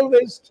was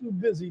always too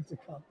busy to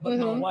come, but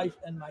my Mhm. wife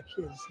and my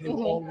kids, they Mhm.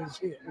 were always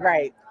here.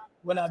 Right.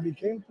 When I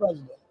became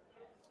president,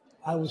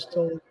 I was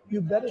told,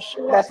 you better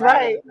show up. That's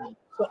right.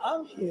 So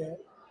I'm here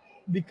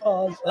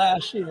because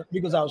last year,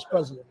 because I was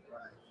president.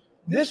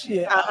 This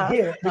year, I'm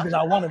here because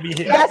I want to be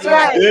here. That's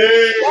right.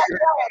 Yeah.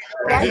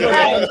 That's Because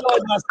I right.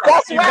 enjoyed myself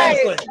That's right.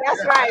 immensely.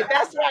 That's right.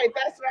 That's right.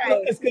 That's So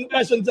right. it's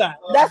confession time.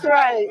 That's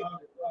right.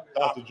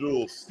 Dr.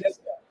 Jules, Yes,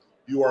 sir.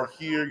 you are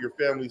here. Your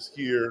family's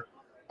here.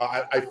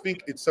 I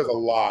think it says a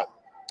lot.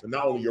 And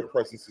not only your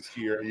presence is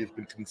here, and you've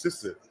been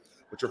consistent,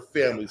 but your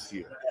family's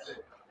here.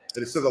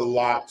 And it says a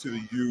lot to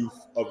the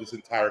youth of this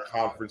entire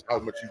conference, how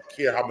much you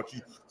care, how much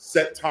you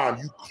set time,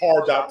 you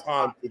carved out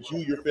time for you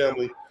and your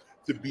family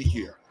to be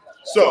here.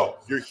 So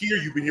you're here,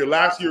 you've been here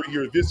last year,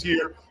 you're here this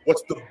year.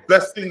 What's the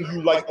best thing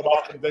you like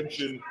about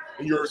convention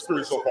in your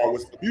experience so far?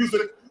 What's the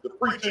music, the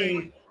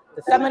preaching,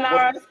 The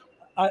seminars.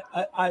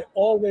 I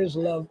always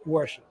loved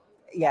worship.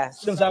 Yes.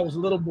 Since I was a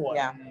little boy,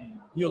 Yeah.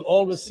 you'll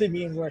always see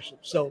me in worship.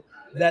 So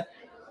that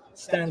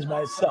stands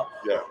by itself.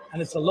 Yeah.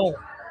 And it's alone.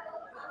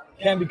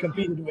 Can't be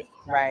competed with.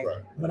 Right.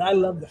 Right. But I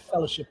love the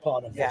fellowship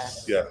part of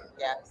Yes. this. Yeah.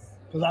 Yes.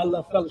 Because I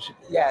love fellowship.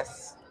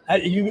 Yes.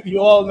 You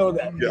all know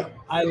that. Yeah.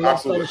 I love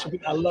Absolutely.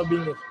 fellowship. I love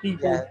being with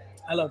people. Yeah.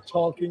 I love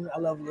talking. I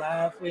love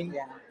laughing.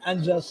 Yeah.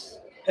 And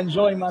just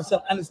enjoying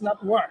myself. And it's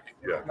not work.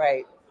 Yeah.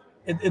 Right.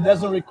 It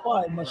doesn't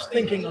require much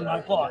thinking on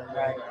my part.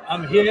 Right.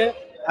 I'm here.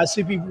 I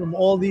see people from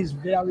all these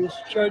various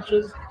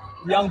churches,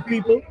 young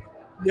people.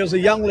 There's a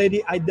young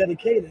lady I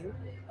dedicated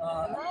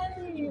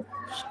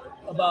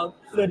about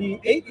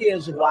 38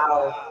 years ago.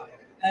 Wow.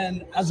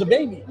 And as a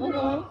baby.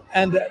 Mhm.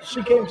 And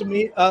she came to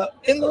me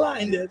in the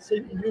line there and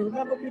said, you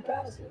remember me,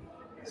 Pastor?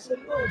 I said,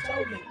 no,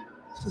 tell me.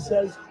 She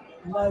says,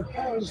 my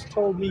parents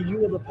told me you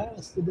were the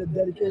pastor that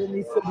dedicated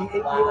me 38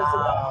 years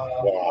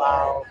ago.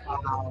 Wow.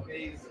 Wow.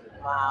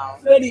 Wow.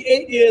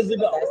 38 years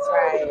ago That's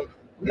right.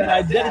 that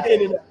I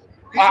dedicated her.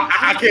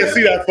 I can't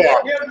see that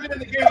far. We haven't been in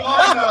the game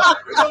long enough.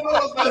 We don't know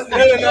what's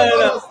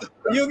best.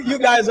 No. You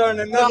guys are on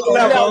another No,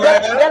 level,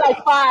 they're man.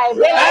 like five.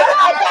 They're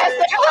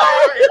like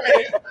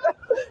five.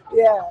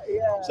 Yeah.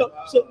 So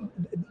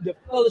the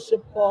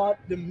fellowship part,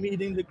 the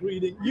meeting, the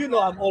greeting, you know,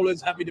 I'm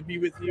always happy to be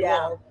with you Yeah.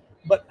 all.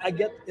 But I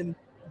get in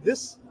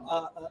this,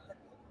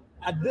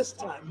 at this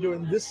time,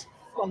 during this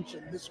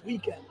function, this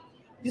weekend,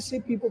 you see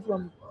people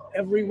from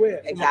everywhere,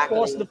 from Exactly.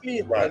 across the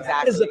field. Right.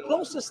 Exactly. It's the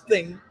closest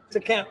thing to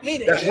camp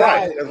meeting. That's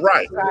right. That's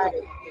right. Right.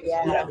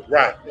 Yeah.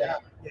 Right. Yeah.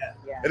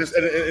 And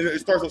it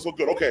starts off so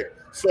good. Okay,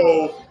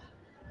 so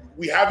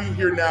we have you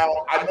here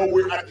now. I know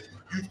we're at the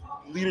Youth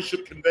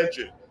Leadership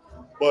Convention,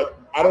 but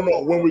I don't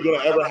know when we're going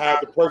to ever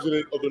have the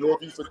president of the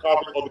Northeastern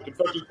Conference on the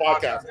Confessions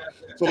podcast.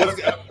 So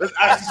let's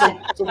ask you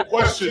some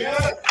questions.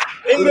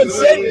 Ingrid,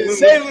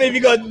 save me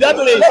because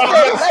Dudley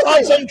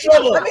on some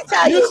trouble. Let me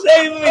tell you, You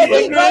save me. if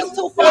he Ingrid. goes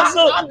too far,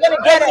 Edsel, I'm gonna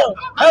get Edsel, him.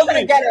 I'm help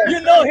gonna me. get him.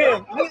 You know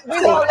him.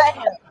 We won't let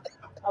him.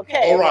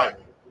 Okay. All right.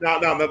 Now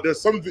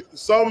there's some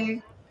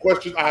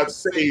questions I have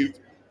saved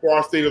for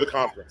our State of the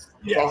Conference.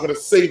 Yes. So I'm going to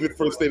save it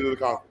for the State of the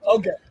Conference.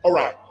 Okay. All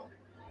right.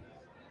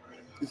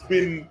 It's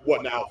been,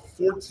 what now,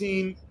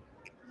 14,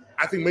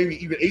 I think maybe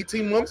even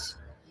 18 months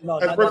No,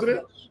 as not president?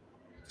 that much.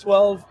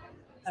 12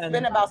 and It's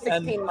been about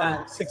 16 and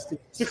months. 16.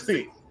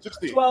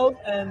 16. 12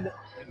 and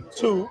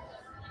 2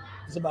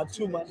 is about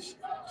 2 months.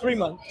 3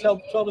 months.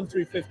 12 and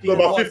 3, 15. So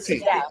about and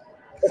 15. Yeah.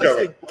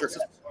 Okay.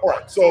 All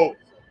right. So,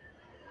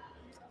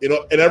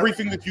 and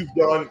everything that you've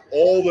done,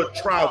 all the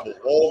travel,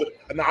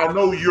 and I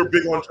know you're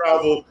big on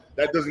travel,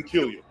 that doesn't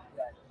kill you.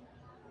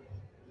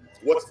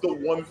 What's the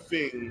one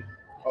thing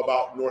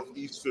about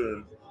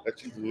Northeastern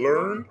that you've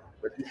learned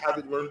that you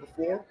haven't learned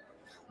before?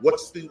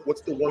 what's the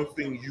one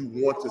thing you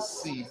want to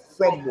see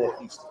from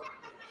Northeastern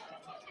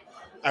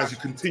as you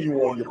continue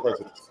on your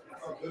presidency?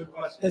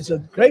 It's a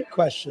great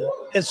question.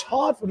 It's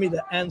hard for me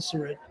to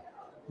answer it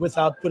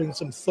without putting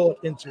some thought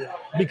into it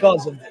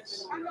because of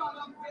this.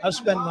 I've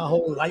spent my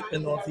whole life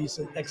in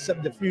Northeastern,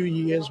 except the few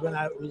years when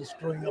I was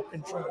growing up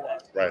in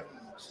Trinidad. Right.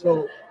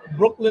 So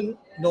Brooklyn,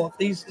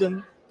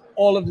 Northeastern,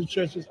 all of the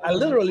churches. I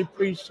literally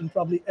preached in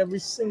probably every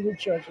single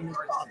church in this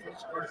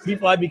conference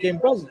before I became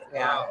president.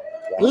 Yeah.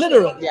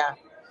 Literally. Yeah.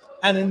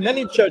 And in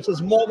many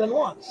churches more than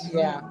once.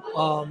 Yeah.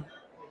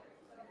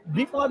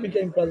 Before I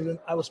became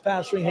president, I was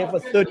pastoring here for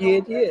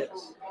 38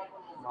 years.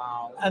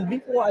 Wow. And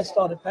before I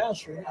started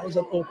pastoring, I was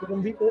at Oakwood.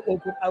 And before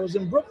Oakwood, I was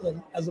in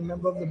Brooklyn as a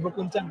member of the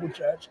Brooklyn Temple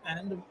Church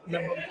and a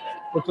member of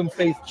Brooklyn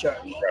Faith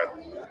Church.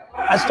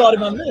 I started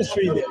my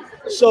ministry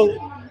there.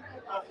 So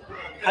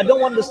I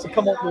don't want this to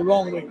come out the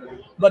wrong way,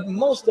 but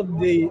most of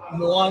the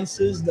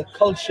nuances, the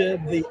culture,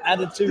 the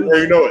attitude. You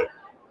already know it.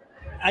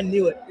 I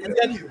knew it. And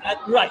then,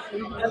 right.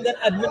 And then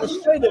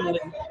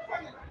administratively,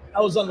 I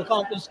was on the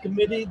conference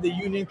committee, the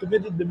union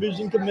committee,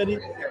 division committee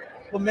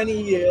for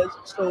many years.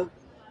 So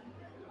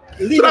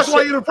that's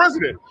why you're the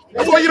president.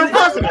 That's why you're the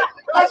president.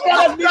 That's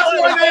why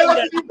they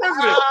elected you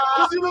president.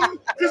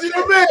 Because you're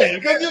the man.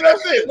 Because you're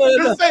that's it.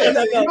 Just say it.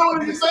 You know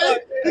what he's saying?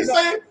 He's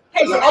saying,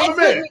 hey, I'm the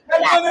man. No,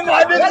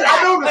 I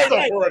know this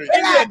stuff already.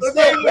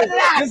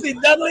 You see,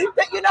 Dudley?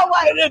 You know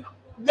what?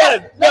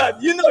 Dud,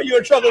 you know you're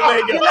a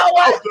troublemaker. You know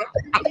what?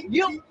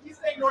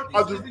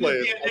 I'm just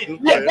playing. Thank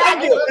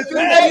you.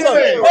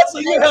 That's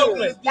what you helped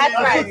me. That's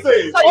right. So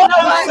you know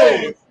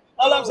what?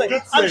 All I'm saying,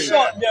 I'm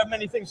sure there are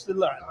many things to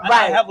learn. And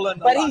I have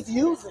learned a lot. But he's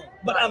using.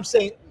 But I'm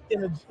saying,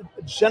 in a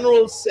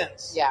general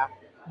sense, yeah,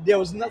 there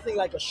was nothing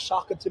like a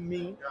shocker to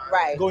me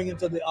going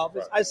into the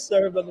office. I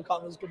served on the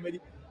conference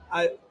committee.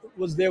 I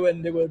was there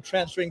when they were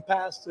transferring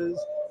pastors,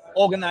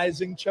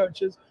 organizing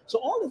churches. So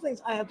all the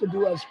things I had to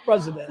do as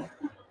president,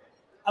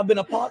 I've been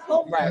a part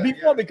of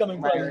before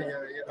becoming president.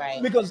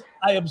 Right. Because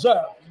I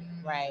observed.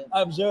 Right.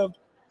 I observed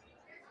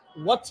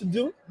what to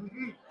do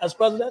as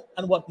president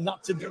and what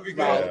not to do.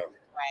 Right.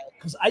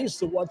 Because I used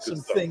to watch some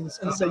things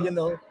and say, you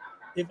know,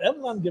 if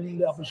everyone given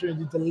the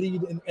opportunity to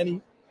lead in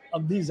any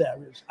of these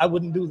areas, I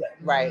wouldn't do that.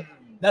 Right.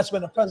 That's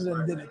when the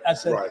president did it. I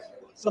said,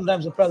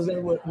 sometimes the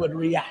president would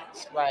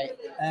react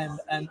and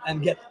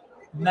get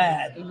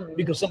mad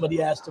because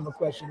somebody asked him a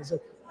question and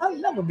said, I'll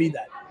never be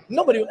that.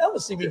 Nobody will ever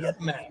see me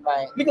get mad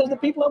because the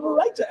people have a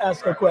right to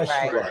ask a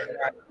question.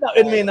 Now,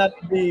 it may not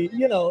be,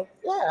 you know,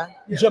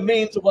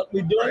 germane to what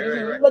we're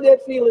doing, but they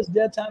feel it's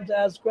their time to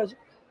ask a question.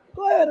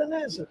 Go ahead and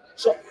answer.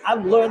 So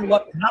I've learned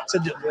what not to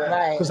do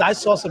because I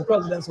saw some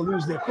presidents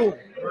lose their cool.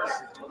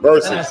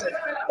 Mercy. And I said,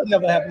 that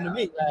never happened to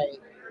me.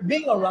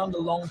 Being around a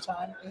long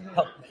time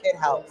helped me. It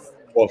helps.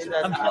 Awesome.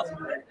 Now,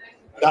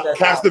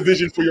 cast the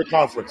vision for your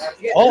conference.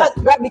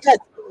 Because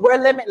we're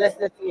limitless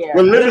this year.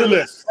 We're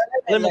limitless.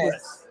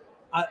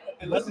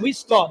 But we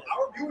started.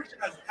 Our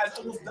viewership has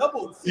almost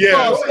doubled.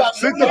 Yeah.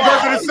 Since the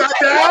president sat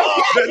down,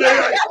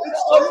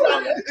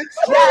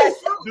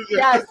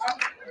 yes.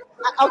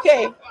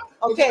 Okay.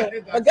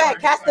 But go ahead,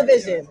 cast the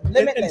vision.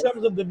 In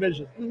terms of the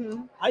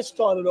vision, I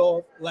started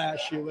off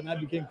last year when I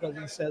became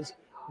president, says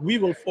we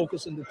will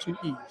focus on the 2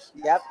 E's.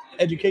 Yep.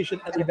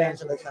 Education and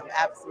evangelism.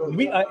 Absolutely.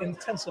 We are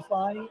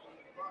intensifying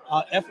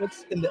our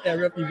efforts in the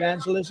area of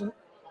evangelism.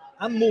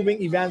 I'm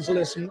moving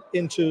evangelism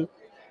into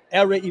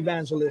area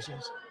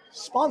evangelisms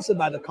sponsored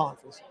by the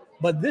conference.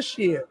 But this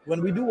year,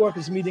 when we do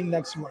workers meeting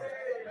next month,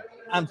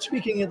 I'm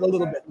tweaking it a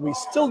little bit. We're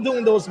still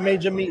doing those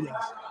major meetings,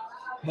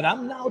 but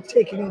I'm now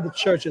taking the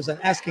churches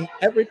and asking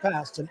every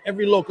pastor and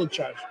every local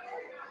church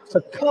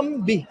to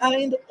come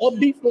behind or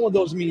before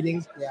those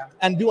meetings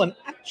and do an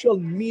actual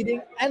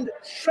meeting and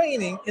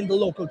training in the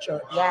local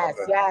church. Yes.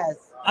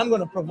 I'm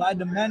going to provide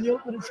the manual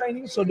for the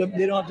training so that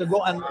they don't have to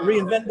go and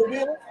reinvent the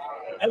wheel.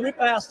 Every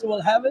pastor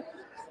will have it.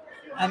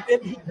 And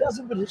if he does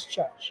it with his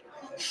church,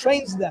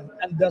 trains them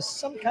and does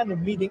some kind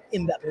of meeting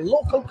in that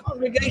local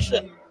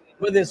congregation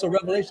where there's a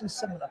revelation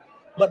seminar.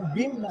 But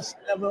we must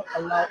never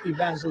allow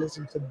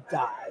evangelism to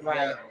die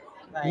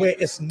where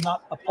it's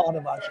not a part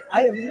of our church.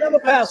 I have never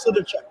pastored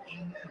a church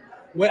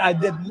where I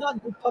did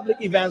not do public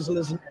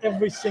evangelism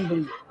every single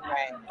year.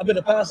 I've been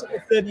a pastor for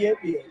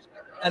 38 years.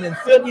 And in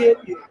 38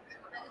 years,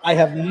 I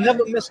have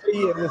never missed a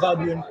year without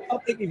doing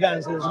public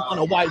evangelism on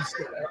a wide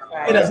scale.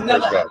 It has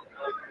never happened.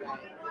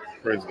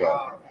 Praise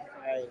God.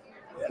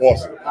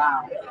 Awesome.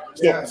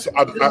 So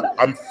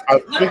I'm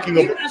thinking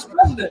of.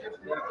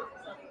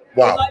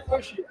 Wow.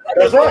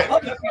 That's right.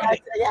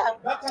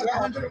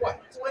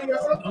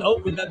 No,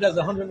 that's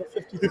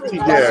 150.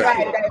 That's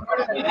right.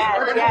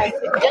 Yes.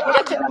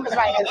 Get your numbers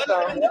right.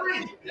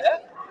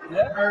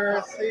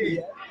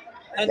 Mercy.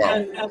 And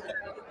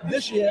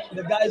this year,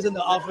 the guys in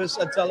the office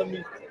are telling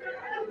me,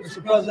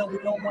 Mr. President, we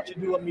don't want you to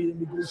do a meeting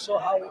because we saw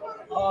how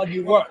hard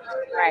you work.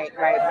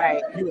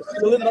 Right. You were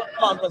still in the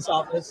conference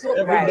office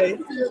every day.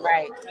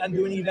 Right. And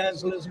doing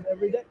evangelism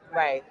every day.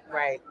 Right.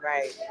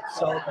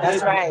 So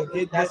that's right.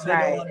 They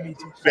don't want me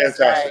to.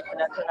 Fantastic.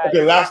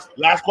 Okay, last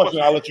question.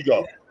 I'll let you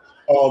go.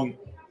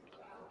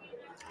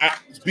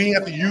 being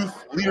at the Youth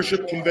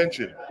Leadership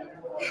Convention,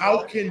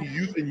 how can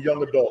youth and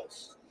young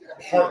adults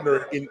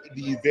partner in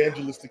the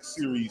evangelistic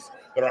series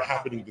that are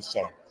happening this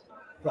summer?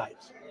 Right.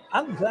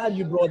 I'm glad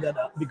you brought that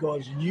up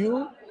because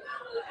you,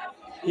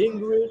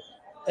 Ingrid,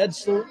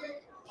 Edsel,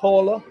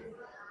 Paula,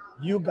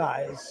 you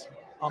guys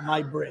are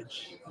my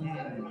bridge.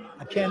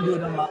 I can't do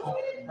it on my own.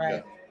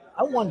 Right.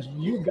 I want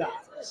you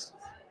guys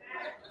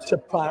to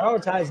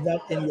prioritize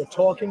that in your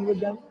talking with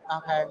them,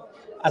 Okay.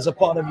 as a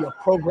part of your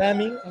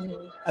programming,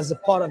 as a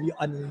part of your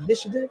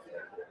initiative,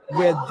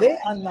 where they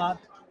are not.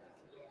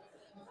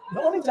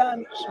 The only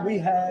times we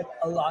had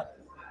a lot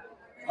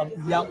of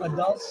young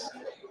adults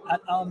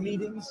at our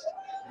meetings,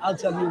 I'll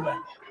tell you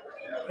when.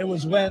 It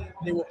was when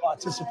they were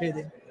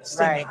participating,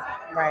 singing.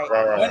 Right.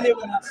 When they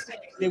were not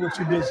singing, they were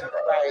too busy.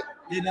 Right.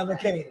 They never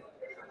came.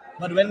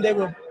 But when they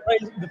were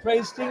the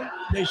praise team,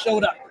 they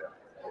showed up.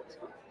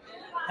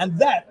 And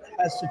that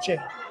has to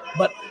change.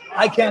 But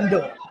I can't do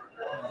it.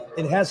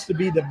 It has to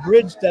be the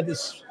bridge that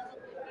is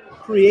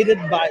created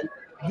by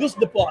this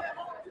department.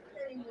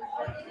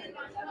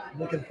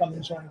 They can come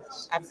and join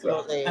us.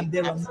 Absolutely. And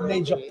they're Absolutely. a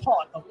major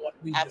part of what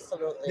we do.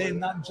 Absolutely. They're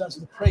not just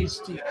the praise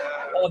team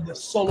or the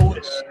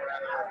soloist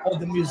or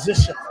the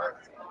musician.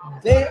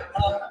 They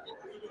are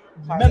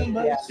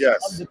members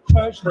Yes. of the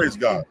church. Praise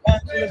God.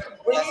 Evangelists,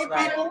 bringing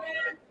people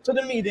to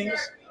the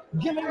meetings,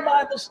 giving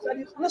Bible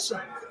studies. Listen,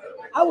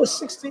 I was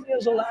 16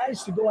 years old. I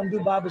used to go and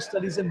do Bible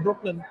studies in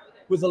Brooklyn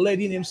with a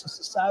lady named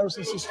Sister Cyrus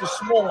and Sister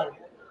Small,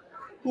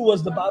 who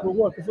was the Bible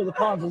worker for the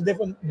conference. They're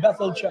from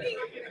Bethel Church.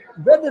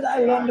 Where did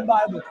I learn the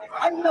Bible?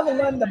 I never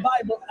learned the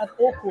Bible at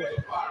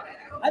Oakwood.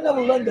 I never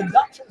learned the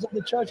doctrines of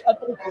the church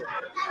at Oakwood.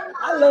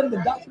 I learned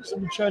the doctrines of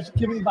the church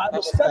giving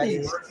Bible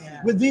studies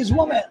with these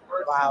women.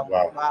 Wow.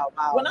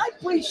 When I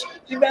preach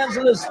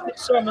evangelistic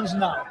sermons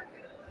now,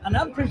 and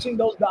I'm preaching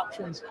those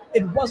doctrines,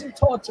 it wasn't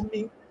taught to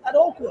me at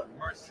Oakwood.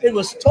 It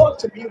was taught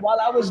to me while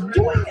I was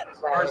doing it.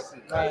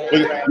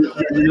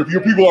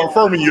 Your people are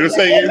affirming you. They're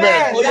saying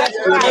amen.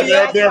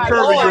 They're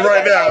affirming you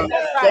right now.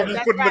 So I'm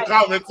just putting the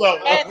comments up.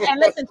 And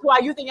listen, to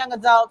our youth and young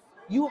adults,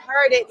 you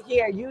heard it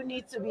here. You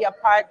need to be a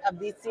part of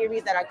these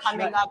series that are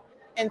coming up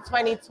in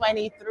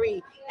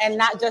 2023, and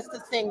not just to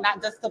sing,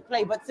 not just to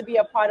play, but to be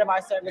a part of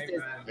our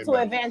services, to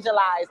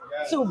evangelize,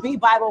 to be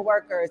Bible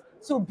workers,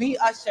 to be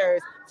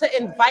ushers, to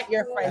invite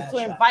your friends, to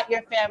invite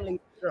your family.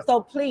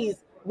 So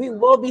please, we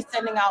will be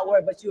sending out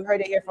word, but you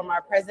heard it here from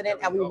our president,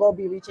 and we will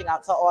be reaching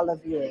out to all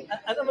of you. And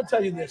I'm going to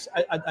tell you this.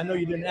 I know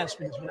you didn't ask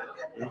me this,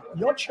 but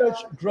your church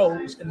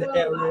grows in the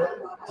area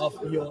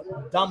of your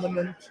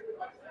dominant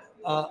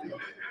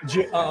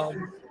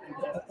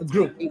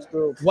group.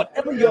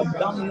 Whatever your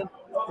dominant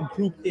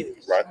group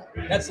is,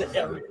 that's the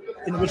area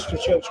in which the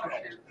church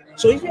grows.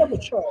 So if you have a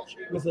church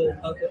with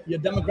your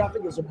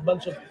demographic is a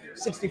bunch of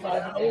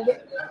 65 and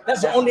older,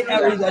 that's the only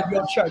area that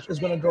your church is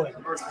going to grow in.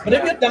 But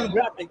if your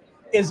demographic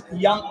is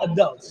young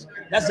adults,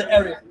 that's the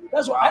area.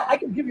 That's why I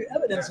can give you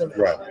evidence of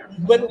it.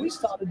 When we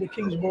started the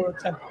Kingsborough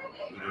Temple,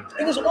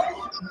 it was a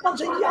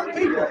bunch of young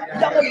people,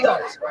 young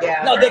adults.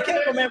 Now they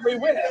came from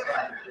everywhere,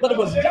 but it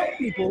was young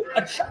people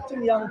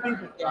attracting young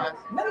people.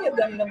 Many of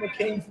them never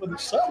came for the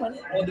sermon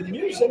or the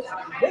music.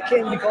 They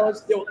came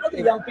because there were other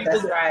young people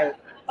there.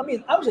 I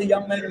mean, I was a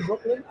young man in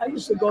Brooklyn. I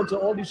used to go to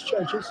all these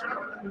churches.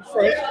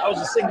 First, I was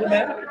a single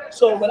man.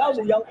 So when I was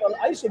a young fellow,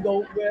 I used to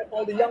go where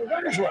all the young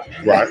girls were.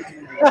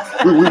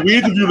 We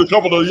interviewed a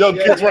couple of young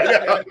kids right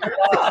now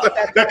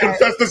that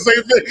confess the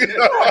same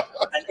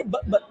thing.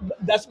 But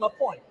that's my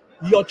point.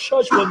 Your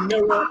church will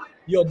mirror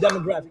your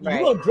demographic.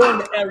 You will grow in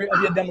the area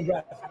of your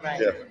demographic.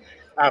 Yeah,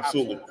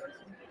 absolutely.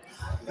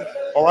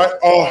 All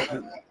right.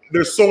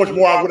 There's so much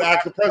more I would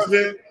ask the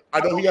president. I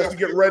know he has to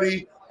get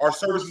ready. Our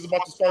service is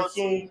about to start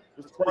soon.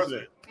 Mr.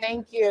 President.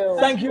 Thank you.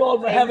 Thank you all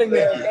for having me.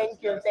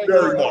 Thank you.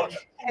 Very much.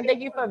 And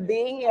thank you for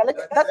being here. He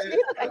looks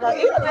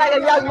like a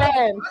young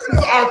man. He's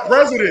our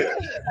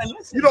president.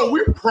 You know,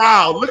 we're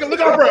proud. Look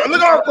at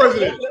our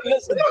president.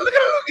 Listen, look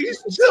at him.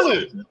 He's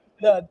chilling.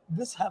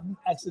 This happened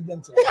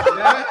accidentally.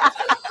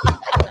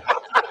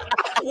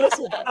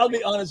 Listen, I'll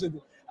be honest with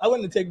you. I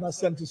went to take my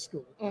son to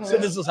school. So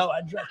this is how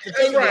I dropped him.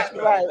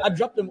 I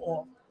dropped him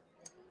off.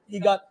 He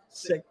got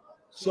sick.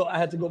 So I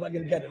had to go back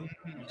and get him.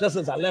 Just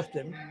as I left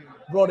him,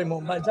 brought him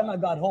home. By the time I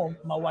got home,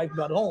 my wife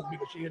got home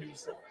because she heard me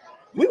sick.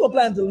 We were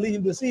planning to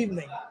leave this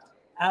evening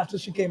after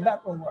she came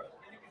back from work.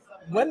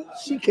 When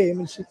she came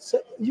and she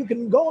said, "You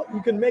can go,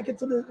 you can make it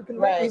to the."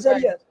 He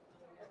said, "Yes."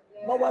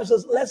 My wife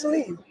says, "Let's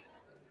leave."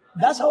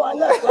 That's how I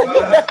left.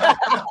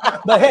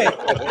 But hey,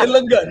 it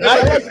looked good.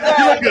 Right?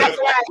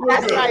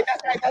 That's right.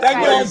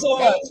 Thank you all so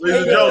much.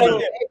 Ladies and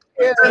gentlemen,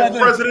 the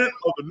president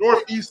of the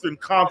Northeastern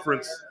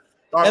Conference,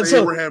 Dr.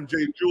 Abraham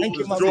J. Jules,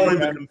 is joining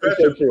the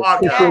Confession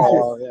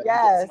podcast.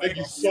 Yes. Thank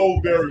you so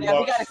very much.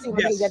 We got to see if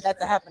we can get that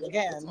to happen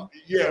again.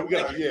 We have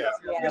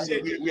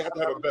to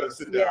have a better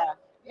sit down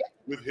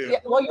with him.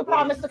 Well, you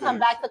promised to come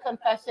back to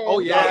Confession. Oh,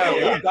 yeah.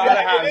 We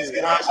gotta have you.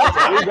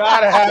 We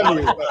gotta have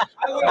you.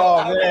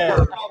 Oh,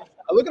 man.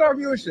 Look at our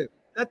viewership.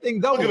 That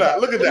thing doubled.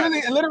 Look at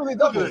that. Literally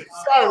doubled.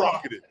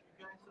 Skyrocketed.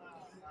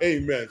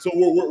 Amen. So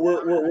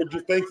we're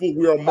just thankful.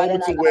 We are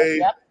moments Friday night away live.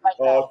 Yep, right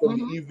now. from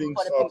the Mhm.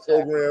 evening's For the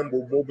future. program.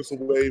 We're moments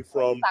away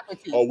from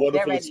Socrates. a They're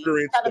wonderful ready.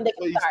 experience. Tell The them they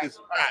can place start. is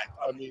packed.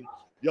 I mean,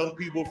 young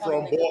people Tell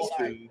them from they can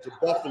Boston to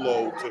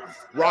Buffalo to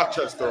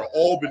Rochester,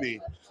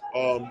 Albany,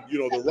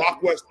 the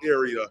Rock West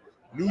area,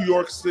 New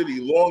York City,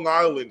 Long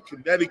Island,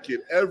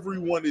 Connecticut.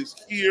 Everyone is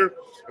here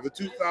at the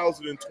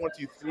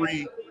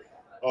 2023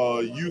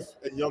 Youth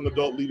and Young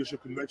Adult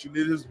Leadership Convention.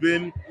 It has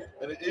been,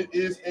 and it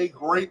is a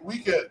great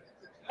weekend.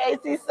 Hey,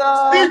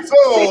 Cecil. Cecil!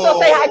 Cecil,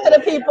 say hi to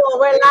the people.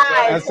 We're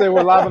live. I say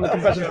we're live on the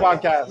Convention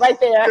podcast. Right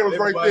there. It was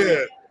right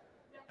there.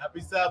 Happy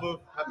Sabbath.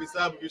 Happy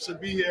Sabbath. You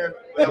should be here.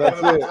 That's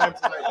it.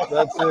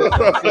 That's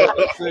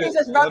it. He's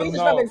just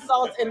rubbing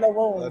salt in the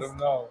wounds. Let them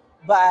know.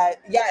 But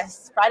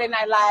yes, Friday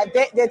Night Live.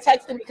 They're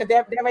texting me because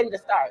they're ready to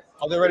start.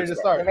 Oh, they're ready to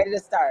start. They're ready to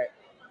start.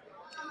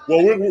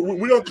 Well,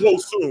 we're gonna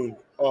close soon.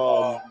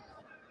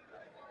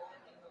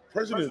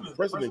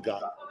 President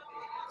got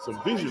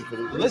some vision for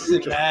the Listen,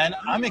 future. man,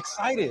 I'm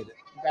excited.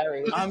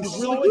 Very. I'm It's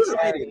so really good.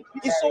 excited.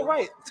 He's so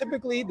right.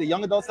 Typically, the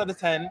young adults at the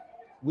 10,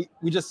 we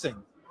just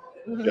sing.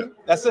 Mhm. Yeah.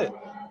 That's it.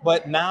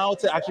 But now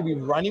to actually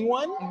be running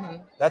one,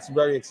 Mhm. that's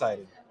very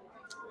exciting.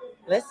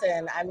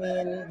 Listen, I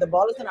mean, the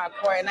ball is in our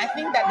court, and I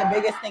think that the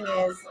biggest thing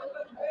is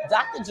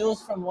Dr.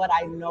 Jules, from what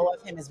I know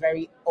of him, is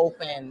very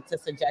open to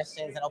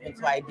suggestions and open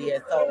to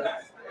ideas. So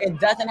it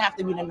doesn't have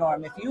to be the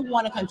norm. If you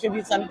want to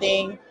contribute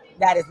something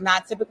that is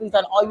not typically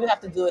done, all you have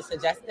to do is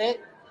suggest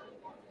it,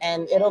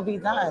 and it'll be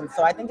done.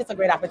 So I think it's a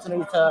great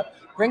opportunity to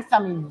bring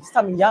some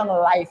young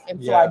life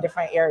into our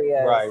different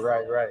areas.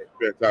 Right.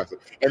 Fantastic.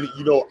 And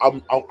I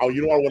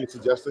want to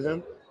suggest to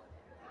him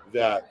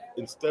that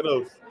instead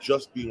of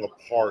just being a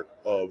part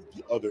of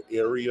the other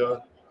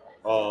area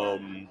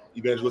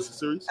evangelistic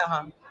series,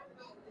 that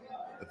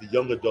the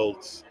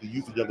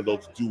youth and young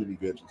adults do an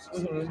evangelistic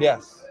series. Mhm.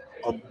 Yes.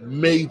 A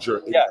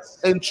major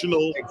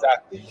intentional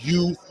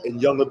youth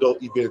and young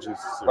adult evangelistic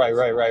series.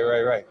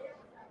 Right.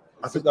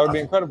 I think that would be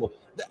incredible.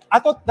 I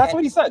thought that's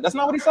what he said. That's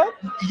not what he said?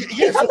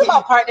 He talks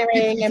about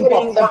partnering and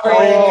being the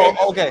bridge.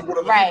 Oh, okay.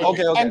 Right.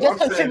 Okay. And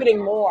just contributing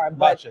more.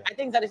 But Gotcha. I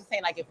think that is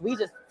saying, like, if we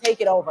just take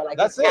it over, like,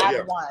 That's we it.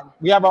 have one.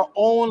 We have our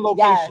own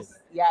location.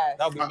 Yes.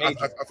 That would be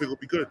major. I think it'll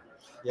be good.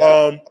 Yeah.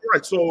 All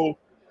right, so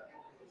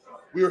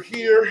we're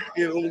here.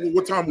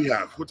 What time we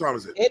have? What time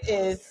is it? It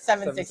is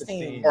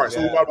 7:16. All right,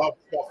 so we've got about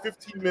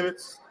 15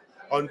 minutes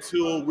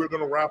until we're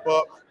going to wrap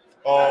up.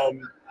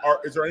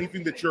 Is there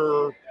anything that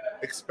you're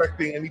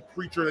expecting, any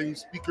preacher, any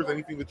speakers,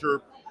 anything that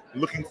you're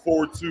looking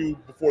forward to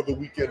before the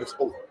weekend is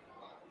over?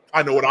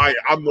 I know what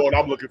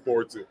I'm looking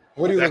forward to.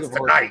 What are you That's looking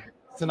forward tonight.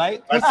 to?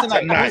 Tonight? That's Who's tonight?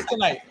 tonight. Who's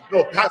tonight?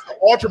 No, Pastor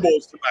Archibald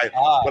is tonight.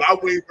 But I'm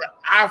waiting for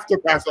after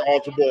Pastor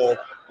Archibald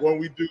when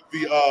we do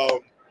the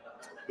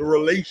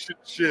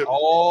relationship.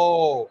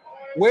 Oh,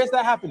 where's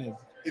that happening?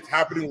 It's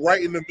happening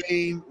right in the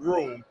main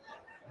room.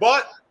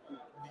 But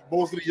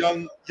most of the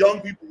young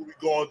people will be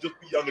going, just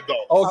be young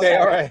adults. Okay,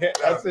 all right.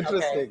 That's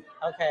interesting.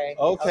 Okay.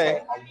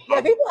 Okay. Yeah,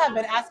 people have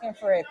been asking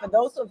for it. For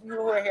those of you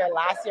who were here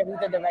last year, we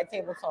did the Red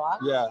Table Talk.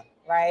 Yeah.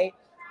 Right?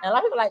 And a lot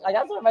of people are like,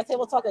 y'all doing Red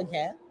Table Talk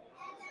again?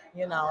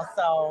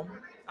 So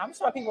I'm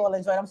sure people will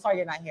enjoy it. I'm sorry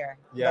you're not here.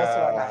 Yeah. Those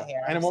who are not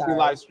here. And I'm it won't be sorry.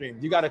 live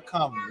streamed. You got to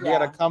come. You got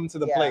to come to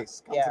the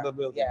place. Come to the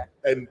building. Yeah.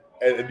 And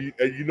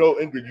Ingrid, you know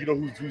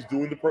who's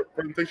doing the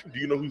presentation? Do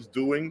you know who's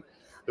doing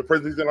the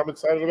presentation that I'm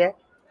excited about?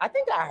 I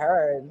think I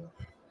heard.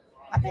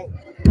 I think.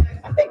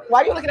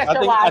 Why are you looking at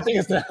your watch? I think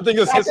it's our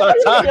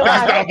time.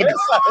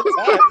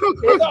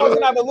 We're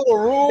gonna have a little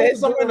room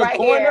somewhere in the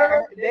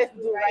corner. This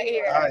dude right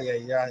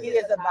here. He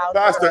is about.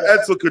 Pastor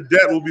Edsel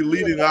Cadet will be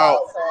leading out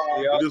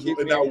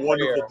in that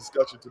wonderful prayer.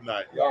 discussion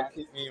tonight. Y'all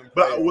keep me in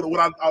But prayer.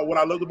 what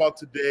I loved about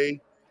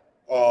today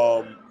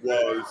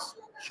was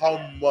how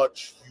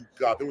much you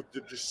got. There was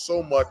just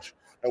so much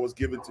that was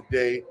given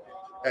today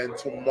and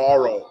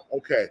tomorrow.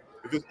 Okay,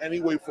 if there's any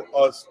way for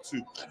us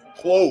to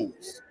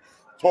close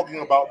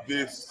talking about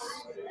this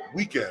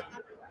weekend,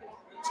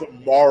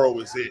 tomorrow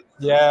is it.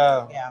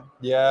 Yeah.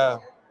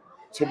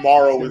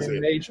 Tomorrow is it.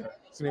 Major.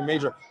 It's gonna be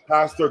major.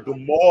 Pastor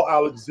Gamal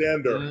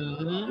Alexander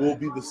will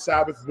be the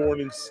Sabbath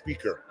morning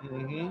speaker.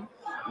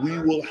 We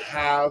will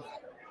have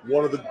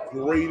one of the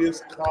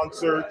greatest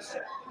concerts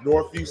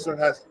Northeastern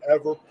has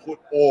ever put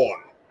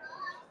on,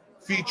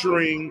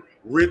 featuring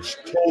Rich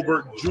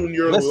Tolbert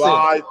Jr.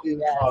 live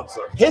in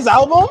concert. His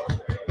album?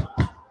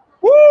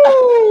 Woo!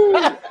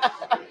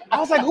 I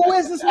was like, who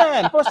is this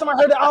man? First time I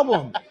heard the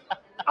album,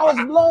 I was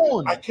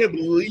blown. I can't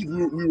believe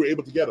we were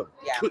able to get him.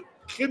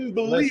 Couldn't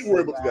believe we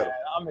were able to get him.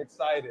 I'm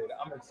excited.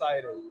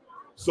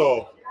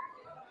 So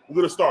we're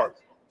gonna start.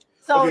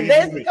 So okay,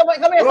 this, come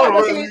here,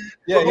 Socrates.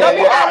 Yeah.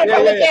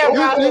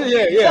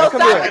 So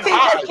Socrates,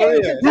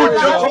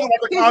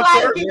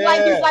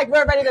 he's like,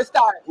 we're ready to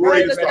start. We're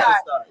ready to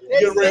start.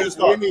 Get ready to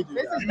start. This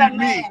is the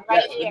man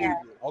right here.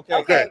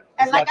 Okay.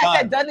 And like I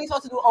said, Dudley's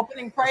supposed to do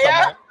opening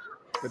prayer.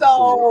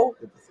 So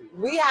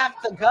we have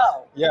to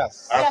go.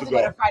 Yes. We have to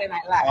go to Friday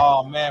Night Live.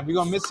 Oh man, we're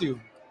gonna miss you.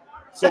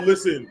 So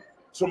listen,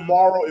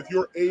 tomorrow, if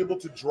you're able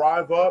to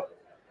drive up,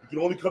 you can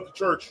only come to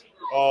church.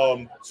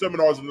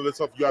 Seminars and other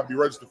stuff, you got to be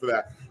registered for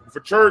that. For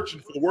church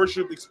and for the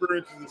worship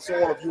experiences and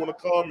so on, if you want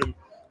to come and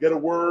get a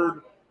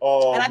word.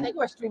 And I think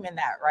we're streaming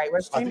that, right? We're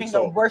streaming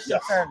the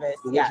worship service.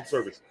 The worship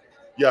service.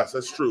 Yes,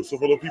 that's true. So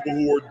for the people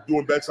who are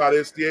doing Beckside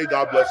SDA,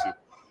 God bless you.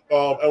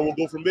 And we'll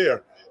go from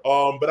there.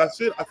 But that's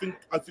it. I think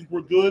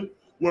we're good.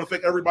 We want to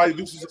thank everybody.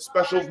 This is a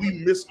special.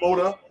 We miss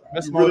Moda.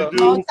 Miss We really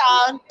do.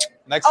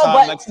 Next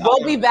time.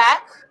 We'll be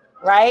back,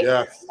 right?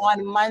 Yes.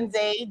 On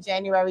Monday,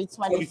 January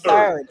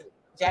 23rd.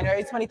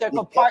 January 23rd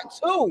for part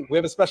 2. We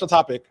have a special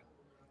topic.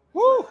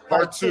 Woo,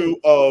 Part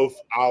 2 of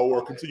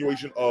our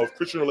continuation of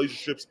Christian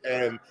relationships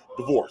and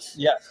divorce.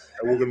 Yes.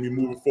 And we're going to be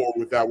moving forward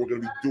with that. We're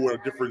going to be doing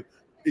a different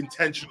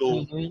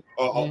intentional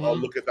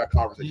look at that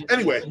conversation.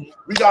 Anyway,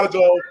 we got to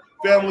go.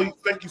 Family,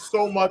 thank you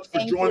so much for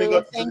joining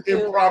us in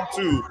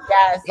impromptu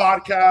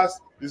podcast.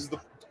 This is the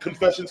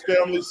Confessions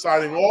family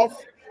signing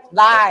off.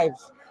 Live.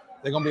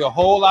 There's going to be a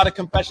whole lot of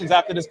confessions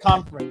after this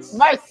conference.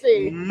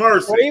 Mercy.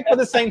 Pray for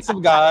the saints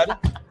of God.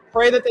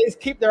 Pray that they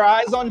keep their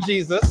eyes on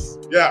Jesus.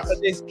 Yes. That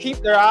they keep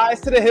their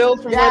eyes to the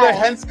hills from where their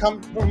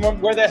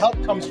where their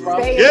help comes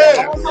from.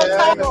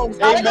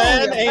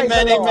 Amen.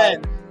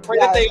 Amen. Pray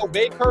that they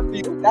obey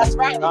curfew. That's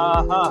right.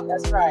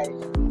 That's right.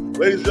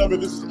 Ladies and gentlemen,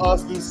 this is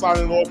us. This is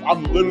signing off.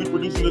 I'm literally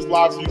producing this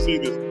live, so you see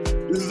this.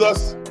 This is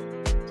us.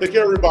 Take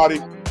care, everybody.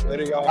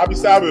 Later, y'all. Happy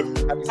Sabbath.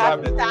 Happy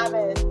Sabbath. Happy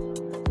Sabbath.